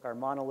if we took our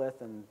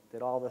monolith and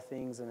did all the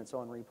things in its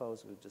own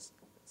repos, it's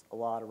a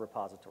lot of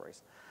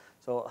repositories.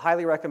 So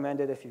highly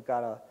recommended if you've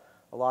got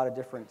a lot of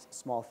different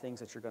small things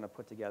that you're going to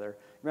put together.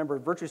 Remember,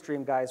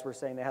 VirtuStream guys were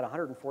saying they had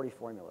 140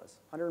 formulas.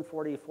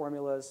 140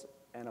 formulas,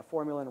 and a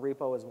formula in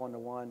repo is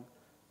one-to-one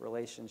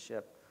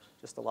relationship.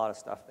 Just a lot of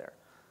stuff there.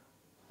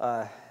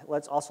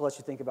 Let's also let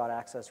you think about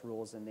access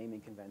rules and naming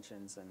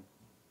conventions, and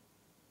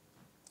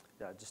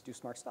just do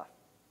smart stuff.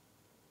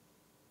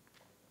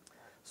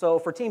 So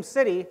for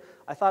TeamCity,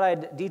 I thought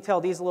I'd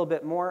detail these a little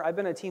bit more. I've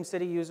been a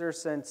TeamCity user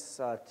since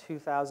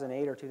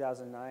 2008 or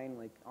 2009,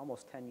 like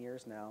almost 10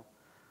 years now.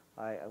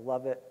 I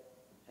love it,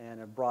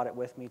 and I've brought it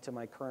with me to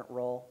my current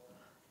role.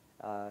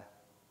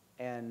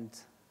 And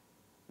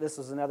this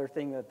was another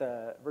thing that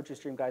the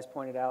VirtuStream guys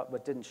pointed out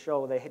but didn't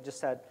show. They had just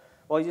said,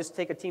 well, you just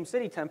take a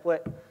TeamCity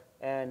template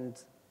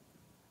and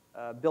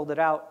build it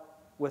out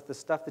with the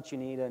stuff that you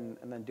need and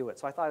then do it.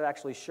 So I thought I'd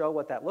actually show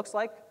what that looks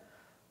like.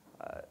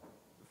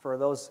 For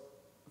those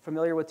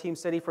familiar with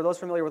TeamCity, for those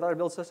familiar with other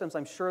build systems,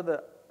 I'm sure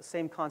the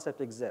same concept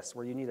exists,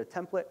 where you need a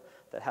template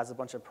that has a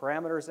bunch of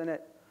parameters in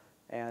it,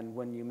 and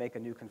when you make a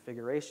new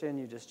configuration,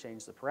 you just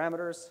change the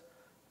parameters,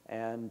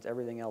 and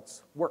everything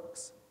else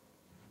works.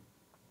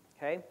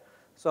 Okay?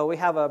 So we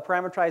have a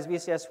parameterized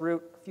VCS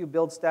root, a few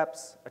build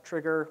steps, a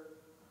trigger,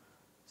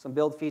 some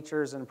build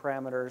features and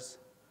parameters.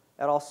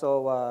 And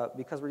also,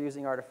 because we're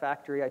using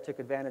Artifactory, I took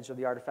advantage of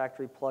the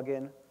Artifactory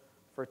plugin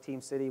for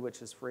TeamCity,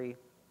 which is free.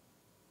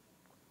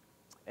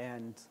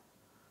 And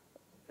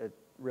it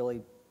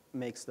really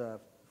makes the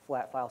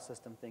flat file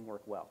system thing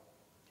work well.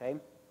 Okay?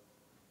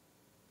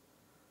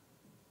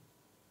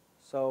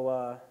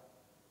 So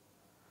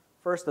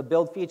first, the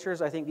build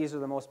features. I think these are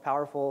the most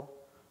powerful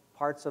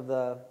parts of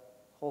the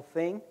whole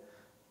thing.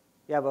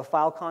 You have a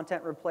file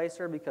content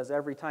replacer because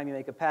every time you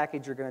make a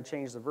package, you're going to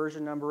change the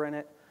version number in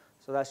it.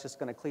 So that's just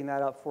going to clean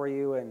that up for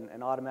you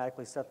and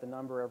automatically set the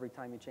number every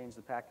time you change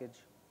the package.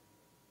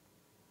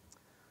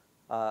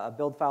 A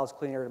build files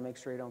cleaner to make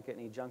sure you don't get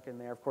any junk in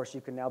there. Of course,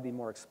 you can now be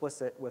more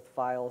explicit with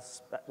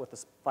files, with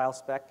the file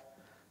spec,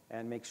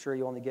 and make sure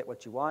you only get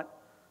what you want.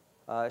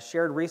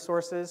 Shared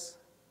resources.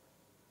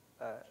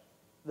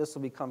 This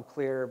will become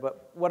clear,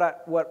 but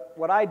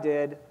what I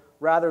did,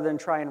 rather than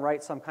try and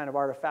write some kind of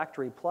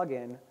Artifactory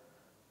plugin,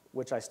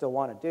 which I still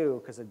want to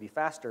do because it'd be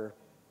faster,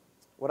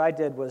 what I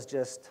did was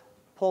just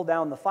pull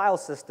down the file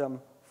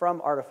system from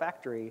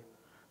Artifactory,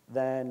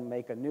 then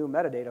make a new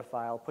metadata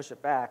file, push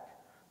it back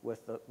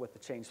with the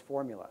changed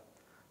formula.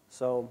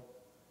 So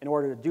in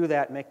order to do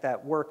that, make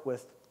that work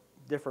with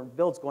different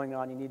builds going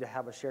on, you need to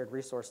have a shared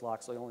resource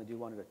lock so you only do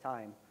one at a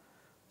time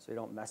so you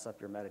don't mess up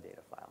your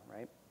metadata file,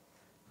 right?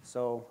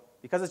 So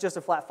because it's just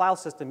a flat file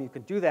system, you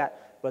could do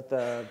that, but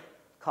the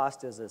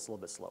cost is it's a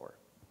little bit slower.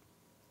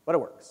 But it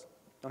works.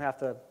 Don't have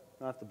to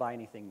buy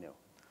anything new.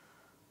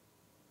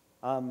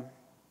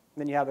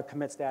 Then you have a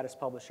commit status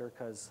publisher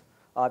because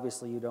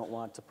obviously you don't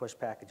want to push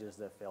packages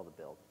that fail to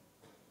build.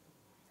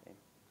 Okay.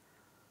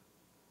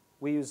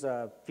 We use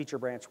a feature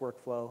branch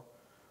workflow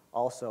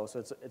also, so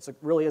it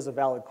really is a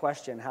valid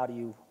question. How do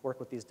you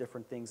work with these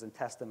different things and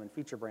test them in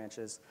feature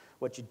branches?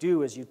 What you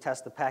do is you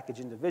test the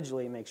package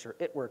individually and make sure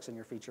it works in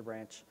your feature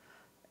branch,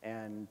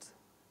 and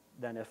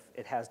then if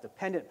it has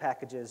dependent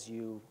packages,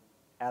 you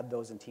add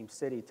those in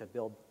TeamCity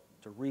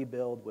to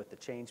rebuild with the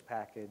change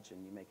package,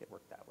 and you make it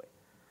work that way.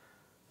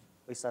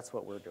 At least that's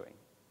what we're doing.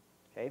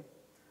 Okay?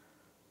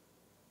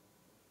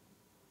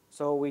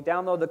 So we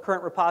download the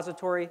current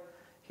repository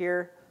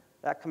here.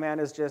 That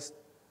command is just,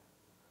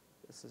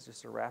 this is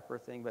just a wrapper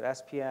thing, but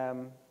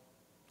SPM,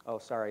 oh,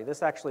 sorry,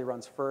 this actually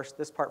runs first.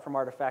 This part from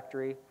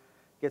Artifactory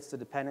gets the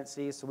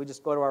dependencies. So we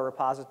just go to our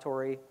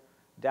repository,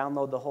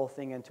 download the whole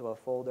thing into a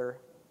folder.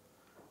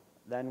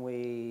 Then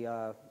we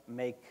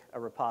make a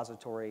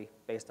repository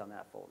based on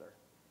that folder.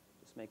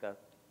 Just make a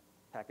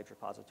package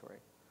repository.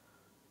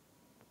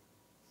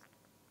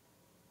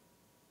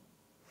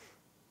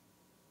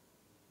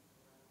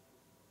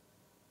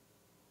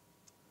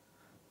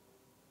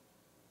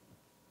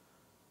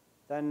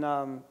 Then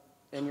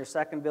in your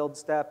second build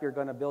step, you're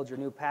going to build your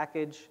new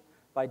package.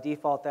 By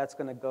default, that's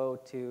going to go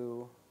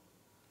to,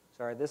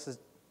 sorry, this is,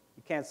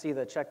 you can't see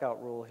the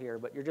checkout rule here,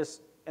 but you're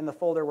just in the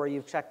folder where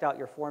you've checked out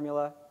your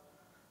formula.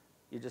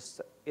 You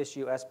just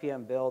issue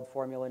SPM build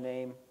formula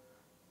name.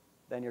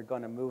 Then you're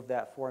going to move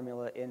that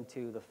formula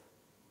into the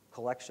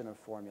collection of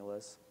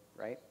formulas,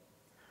 right?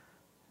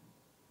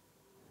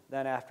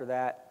 Then after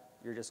that,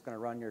 you're just going to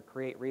run your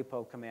create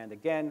repo command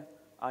again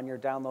on your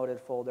downloaded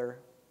folder,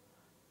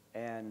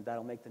 and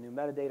that'll make the new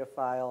metadata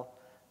file.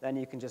 Then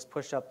you can just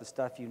push up the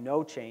stuff you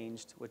know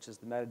changed, which is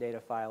the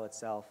metadata file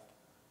itself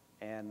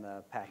and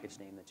the package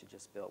name that you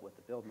just built with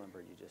the build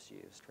number you just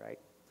used, right?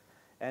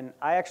 And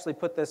I actually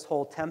put this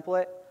whole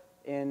template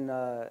in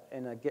a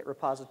Git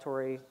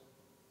repository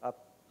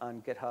up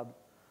on GitHub,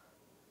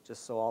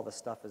 just so all the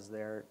stuff is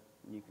there.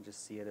 And you can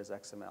just see it as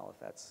XML if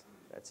that's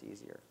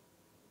easier.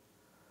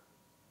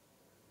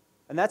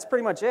 And that's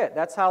pretty much it.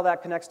 That's how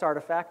that connects to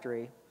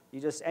Artifactory. You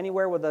just,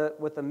 anywhere with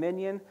a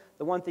minion,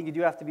 the one thing you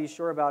do have to be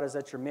sure about is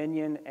that your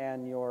minion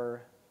and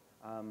your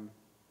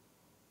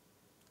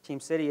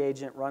TeamCity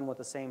agent run with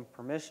the same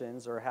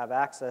permissions or have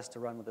access to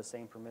run with the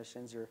same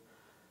permissions.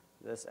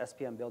 This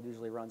SPM build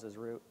usually runs as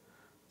root,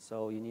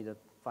 so you need to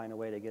find a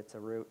way to get to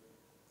root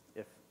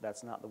if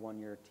that's not the one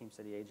your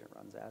TeamCity agent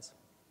runs as.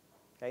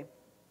 Okay?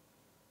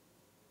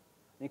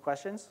 Any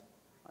questions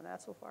on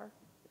that so far?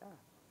 Yeah.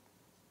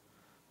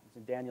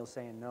 Daniel's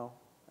saying no.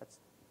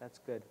 That's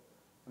good.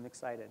 I'm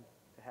excited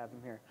to have him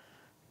here.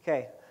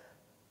 Okay.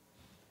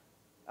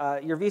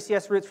 Your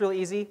VCS root's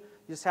really easy.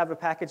 You just have a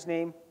package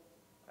name.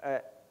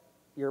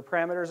 Your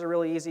parameters are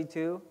really easy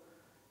too.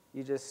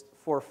 You just,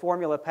 for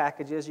formula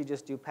packages, you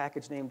just do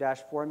package name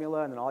dash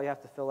formula, and then all you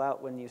have to fill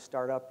out when you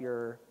start up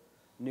your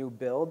new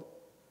build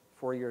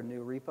for your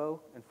new repo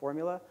and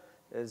formula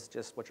is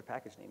just what your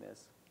package name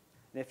is.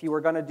 And if you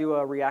were going to do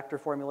a reactor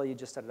formula, you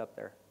just set it up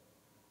there.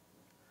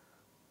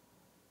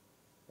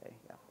 Okay,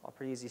 yeah, all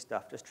pretty easy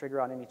stuff. Just trigger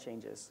on any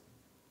changes.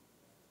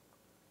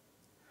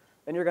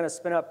 Then you're going to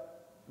spin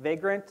up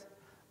Vagrant.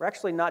 We're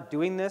actually not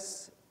doing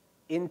this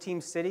in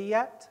TeamCity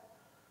yet.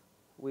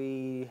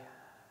 We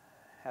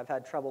have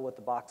had trouble with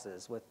the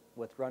boxes,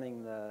 with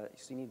running so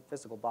you need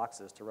physical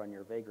boxes to run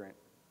your Vagrant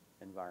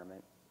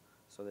environment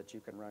so that you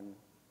can run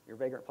your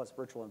Vagrant plus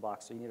virtual in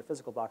box. So you need a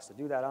physical box to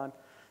do that on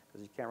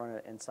because you can't run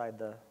it inside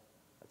the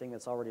thing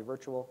that's already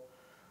virtual.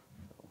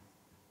 So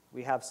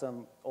we have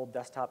some old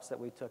desktops that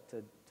we took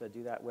to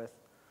do that with.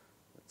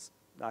 It's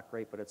not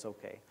great, but it's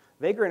okay.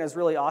 Vagrant is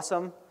really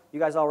awesome. You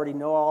guys already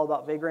know all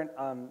about Vagrant.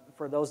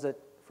 For those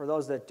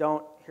that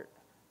don't,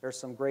 there's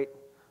some great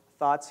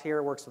thoughts here.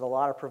 It works with a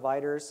lot of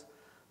providers.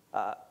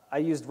 I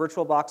used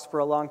VirtualBox for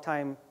a long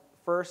time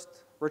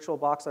first.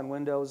 VirtualBox on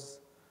Windows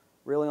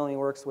really only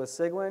works with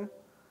Cygwin.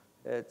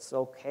 It's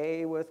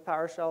okay with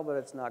PowerShell, but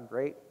it's not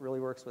great. It really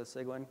works with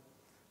Cygwin.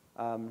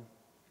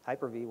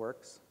 Hyper-V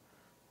works.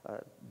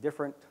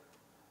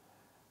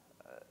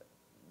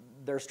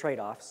 There's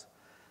trade-offs.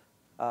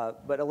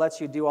 But it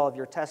lets you do all of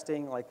your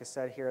testing. Like I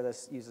said here,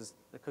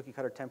 the cookie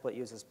cutter template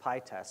uses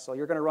PyTest. So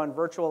you're going to run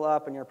virtual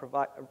up and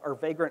or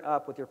Vagrant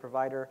up with your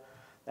provider,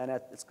 and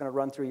it's going to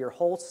run through your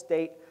whole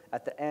state.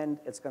 At the end,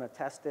 it's going to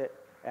test it,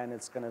 and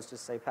it's going to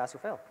just say pass or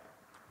fail,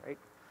 right?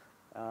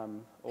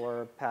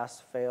 Or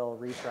pass, fail,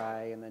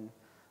 retry, and then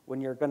when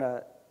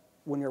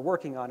you're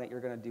working on it, you're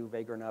going to do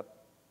Vagrant up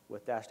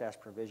with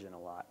 -- provision a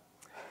lot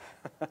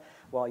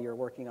while you're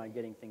working on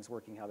getting things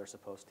working how they're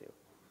supposed to.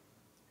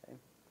 Okay?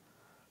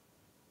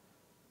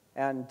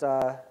 And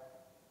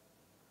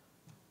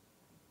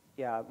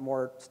yeah,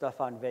 more stuff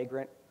on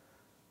Vagrant.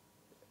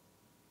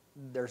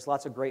 There's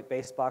lots of great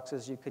base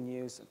boxes you can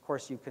use. Of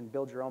course, you can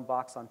build your own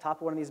box on top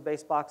of one of these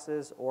base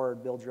boxes or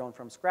build your own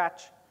from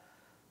scratch.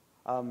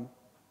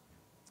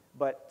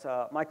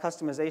 But my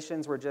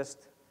customizations were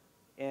just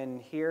in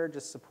here,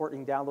 just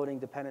supporting downloading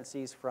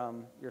dependencies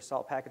from your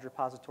Salt package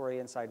repository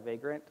inside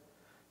Vagrant.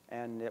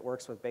 And it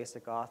works with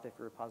basic auth if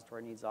your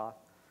repository needs auth.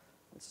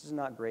 This is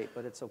not great,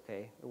 but it's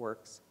okay. It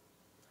works.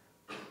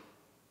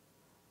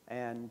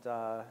 And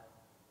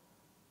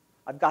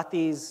I've got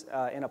these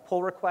in a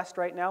pull request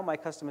right now. My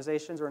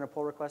customizations are in a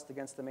pull request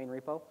against the main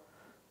repo,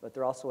 but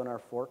they're also in our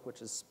fork,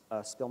 which is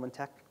Spillman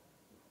Tech.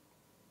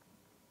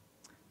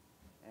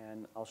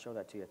 And I'll show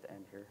that to you at the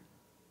end here.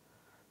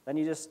 Then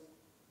you just,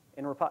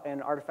 in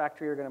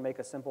Artifactory, you're going to make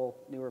a simple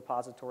new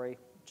repository,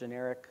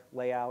 generic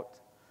layout.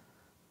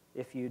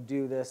 If you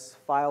do this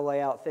file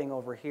layout thing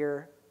over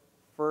here,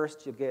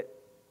 first you'll get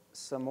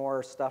some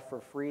more stuff for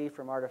free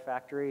from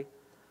Artifactory,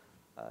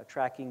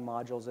 tracking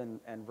modules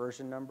and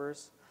version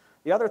numbers.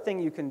 The other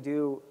thing you can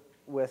do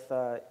with,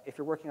 if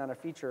you're working on a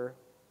feature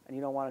and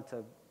you don't want it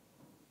to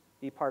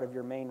be part of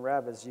your main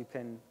rev, is you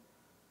can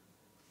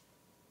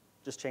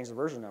just change the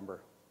version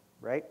number,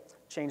 right?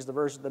 Change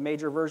the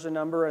major version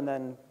number and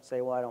then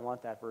say, well, I don't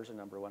want that version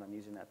number when I'm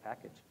using that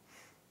package,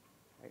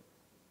 right?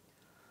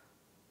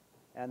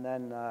 And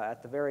then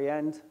at the very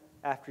end,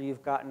 after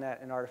you've gotten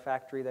that in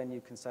Artifactory, then you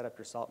can set up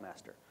your Salt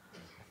master.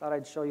 I thought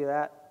I'd show you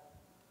that.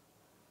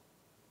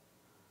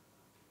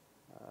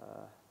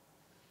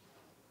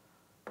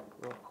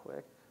 Real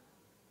quick.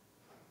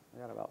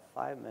 We got about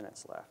 5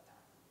 minutes left.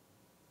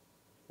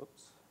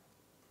 Oops.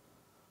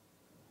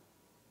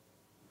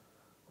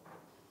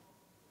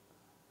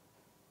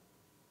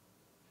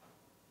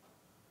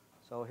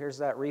 So here's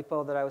that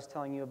repo that I was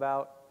telling you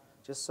about.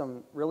 Just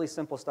some really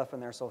simple stuff in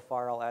there so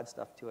far. I'll add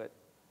stuff to it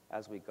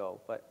as we go.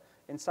 But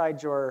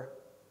inside your,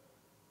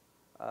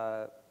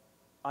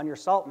 on your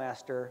Salt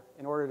master,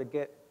 in order to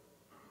get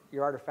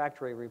your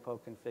Artifactory repo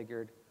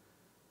configured,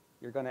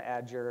 you're going to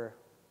add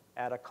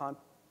a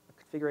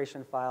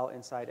configuration file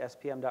inside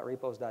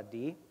spm.repos.d. Let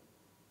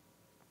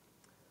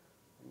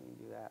me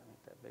do that,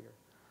 make that bigger.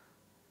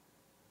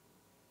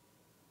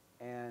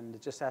 And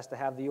it just has to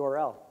have the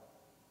URL.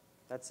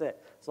 That's it.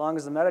 As long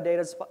as the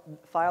metadata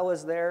file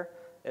is there,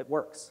 it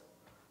works.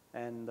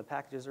 And the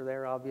packages are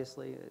there,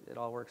 obviously. It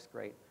all works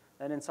great.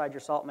 Then inside your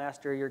salt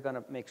master, you're going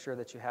to make sure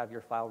that you have your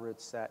file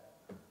roots set,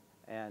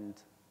 and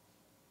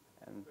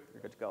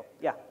you're good to go.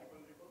 Yeah.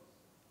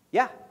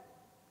 Yeah.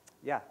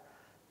 Yeah.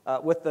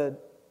 With the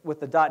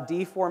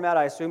 .d format,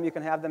 I assume you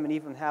can have them and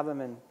even have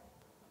them in,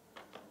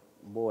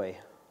 boy,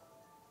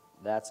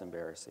 that's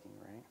embarrassing,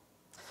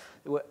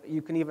 right?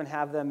 You can even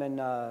have them in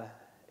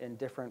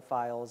different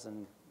files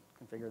and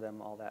configure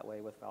them all that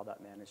way with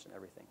file.manage and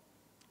everything.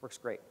 Works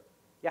great.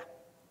 Yeah?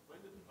 When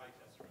did the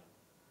PyTest run?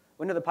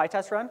 When did the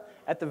PyTest run?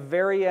 At the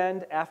very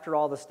end, after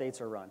all the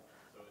states are run.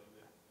 So in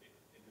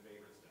the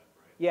Vagrant step,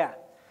 right? Yeah. And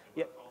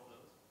Yeah. what calls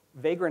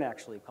those? Vagrant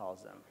actually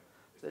calls them.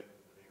 Okay. It's in the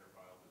Vagrant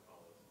file that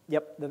calls those.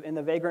 Yep, in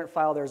the Vagrant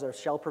file, there's a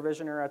shell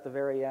provisioner at the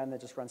very end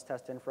that just runs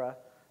test infra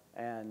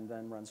and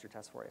then runs your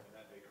test for you. And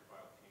that Vagrant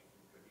file came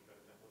from cookie cutter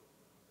template?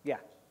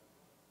 Yeah.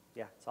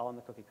 Yeah, it's all in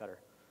the cookie cutter.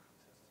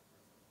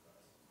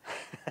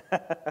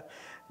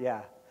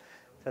 Yeah.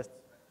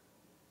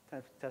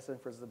 Test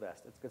infra is the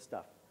best. It's good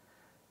stuff.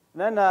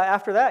 And then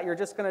after that, you're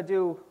just going to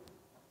do,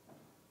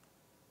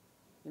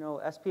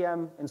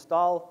 SPM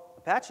install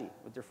Apache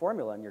with your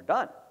formula, and you're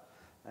done.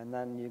 And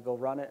then you go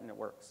run it, and it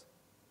works.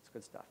 It's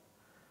good stuff.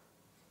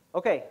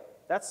 Okay,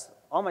 that's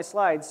all my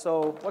slides.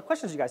 So what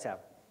questions do you guys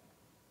have?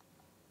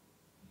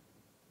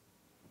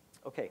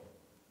 Okay.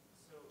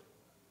 So,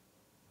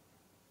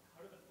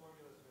 how do the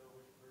formulas know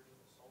which version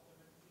of Salt they're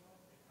meant to be on,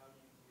 and how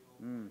do you deal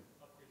with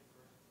upgraded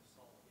versions of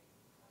Salt being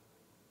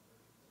compatible with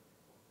versions of your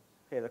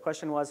formulas? Okay, the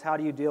question was, how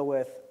do you deal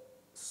with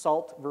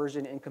Salt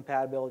version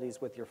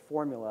incompatibilities with your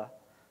formula?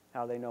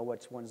 How they know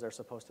which ones they're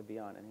supposed to be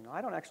on? And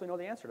I don't actually know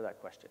the answer to that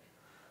question,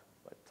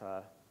 but it's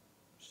a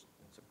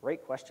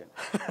great question,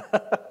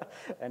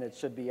 and it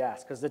should be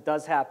asked because it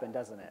does happen,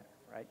 doesn't it?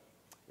 Right?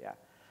 Yeah.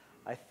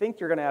 I think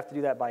you're going to have to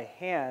do that by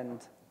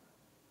hand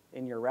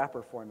in your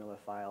wrapper formula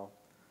file.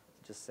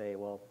 Just say,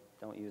 well,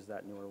 don't use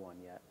that newer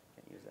one yet.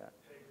 Can't use that.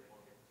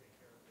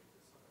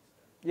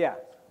 Yeah,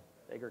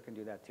 Vagrant can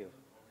do that too.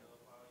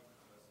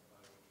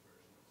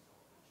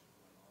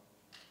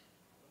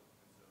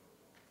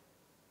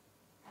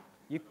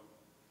 You,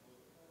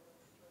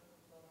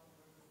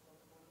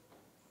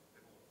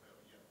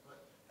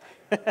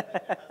 It has the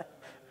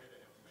metadata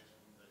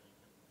information that you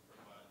can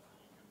provide, so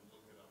you can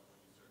look it up when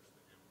you search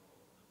the YAML of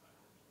the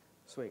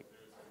package. sweet.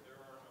 There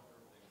are a number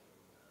of things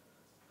that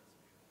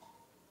would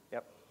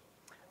Yep.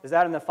 Is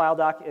that in the file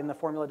doc, in the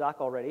formula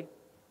doc already?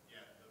 Yeah,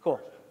 Cool.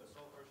 the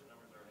salt version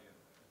number is already in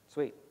there.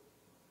 Sweet.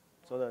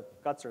 So the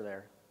guts are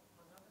there.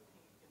 Another thing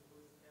you can do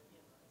is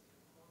Debianize your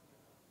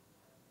formula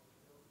and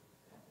build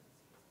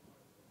dependencies for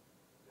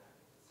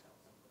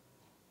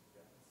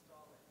the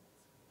install it.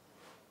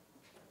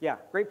 Yeah,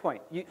 great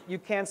point. You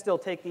can still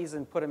take these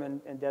and put them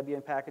in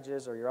Debian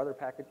packages or your other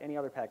package, any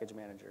other package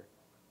manager.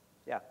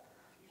 Yeah.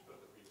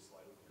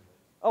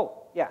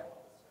 Oh, yeah.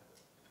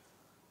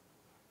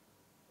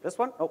 This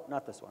one? Oh,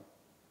 not this one.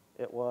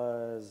 It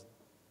was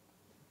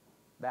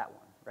that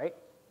one, right?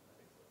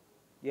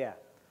 Yeah.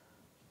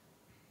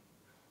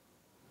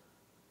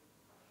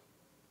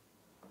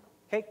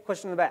 Okay,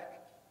 question in the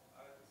back.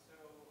 So,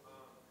 when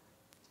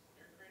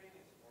you're creating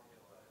these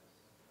formulas,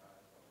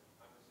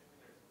 I'm assuming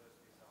they're supposed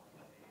to be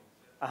self-contained.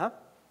 Uh-huh.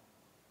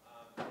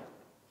 Do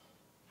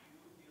you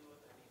deal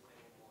with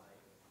anything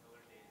like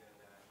filler data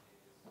that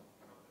is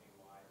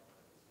company-wide, for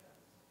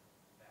instance,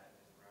 that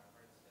is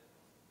referenced in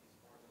these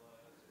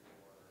formulas,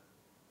 or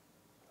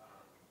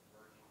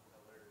version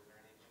fillers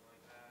or anything like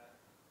that?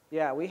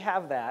 Yeah, we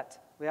have that.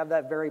 We have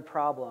that very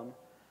problem.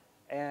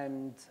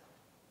 And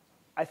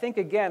I think,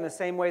 again, the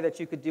same way that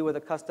you could do with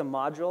a custom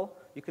module,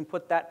 you can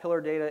put that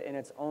pillar data in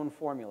its own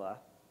formula.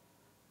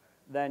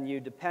 Then you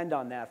depend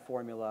on that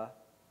formula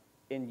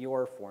in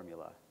your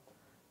formula.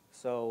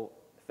 So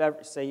if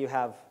ever, say you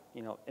have,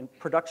 in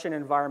production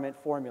environment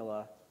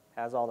formula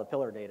has all the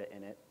pillar data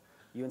in it.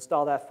 You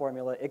install that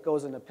formula, it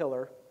goes in the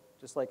pillar,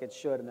 just like it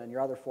should, and then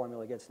your other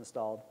formula gets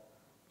installed,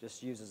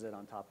 just uses it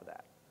on top of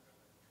that.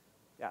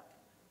 Yeah.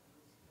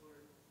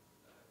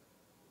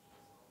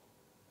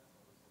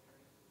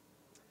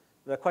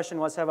 The question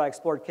was, have I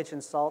explored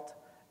kitchen salt?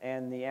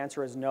 And the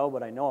answer is no,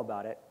 but I know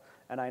about it.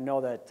 And I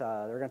know that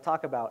they're going to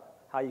talk about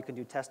how you can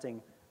do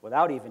testing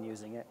without even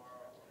using it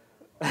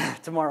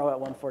tomorrow at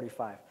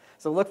 1:45.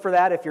 So look for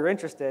that if you're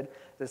interested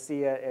to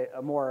see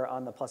more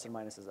on the plus and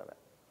minuses of it.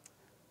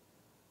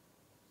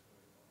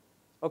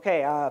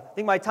 Okay, I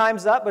think my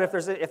time's up, but if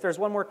there's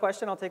one more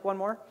question, I'll take one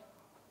more.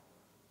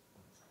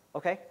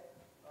 Okay. If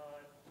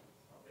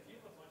you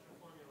have a bunch of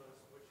formulas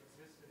which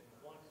existed in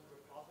one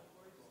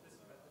repository, does this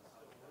method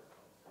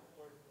still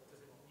work, or does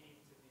it need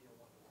to be a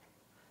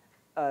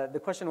one-to-one? The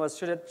question was,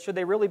 should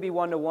they really be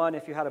one-to-one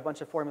if you had a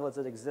bunch of formulas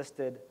that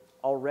existed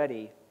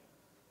already?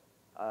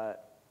 I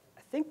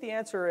think the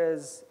answer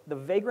is the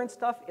Vagrant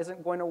stuff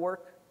isn't going to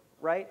work,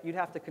 right? You'd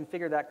have to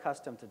configure that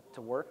custom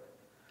to work,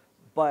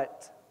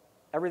 but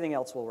everything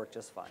else will work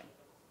just fine.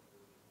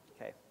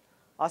 Okay,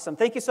 awesome.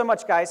 Thank you so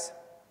much, guys.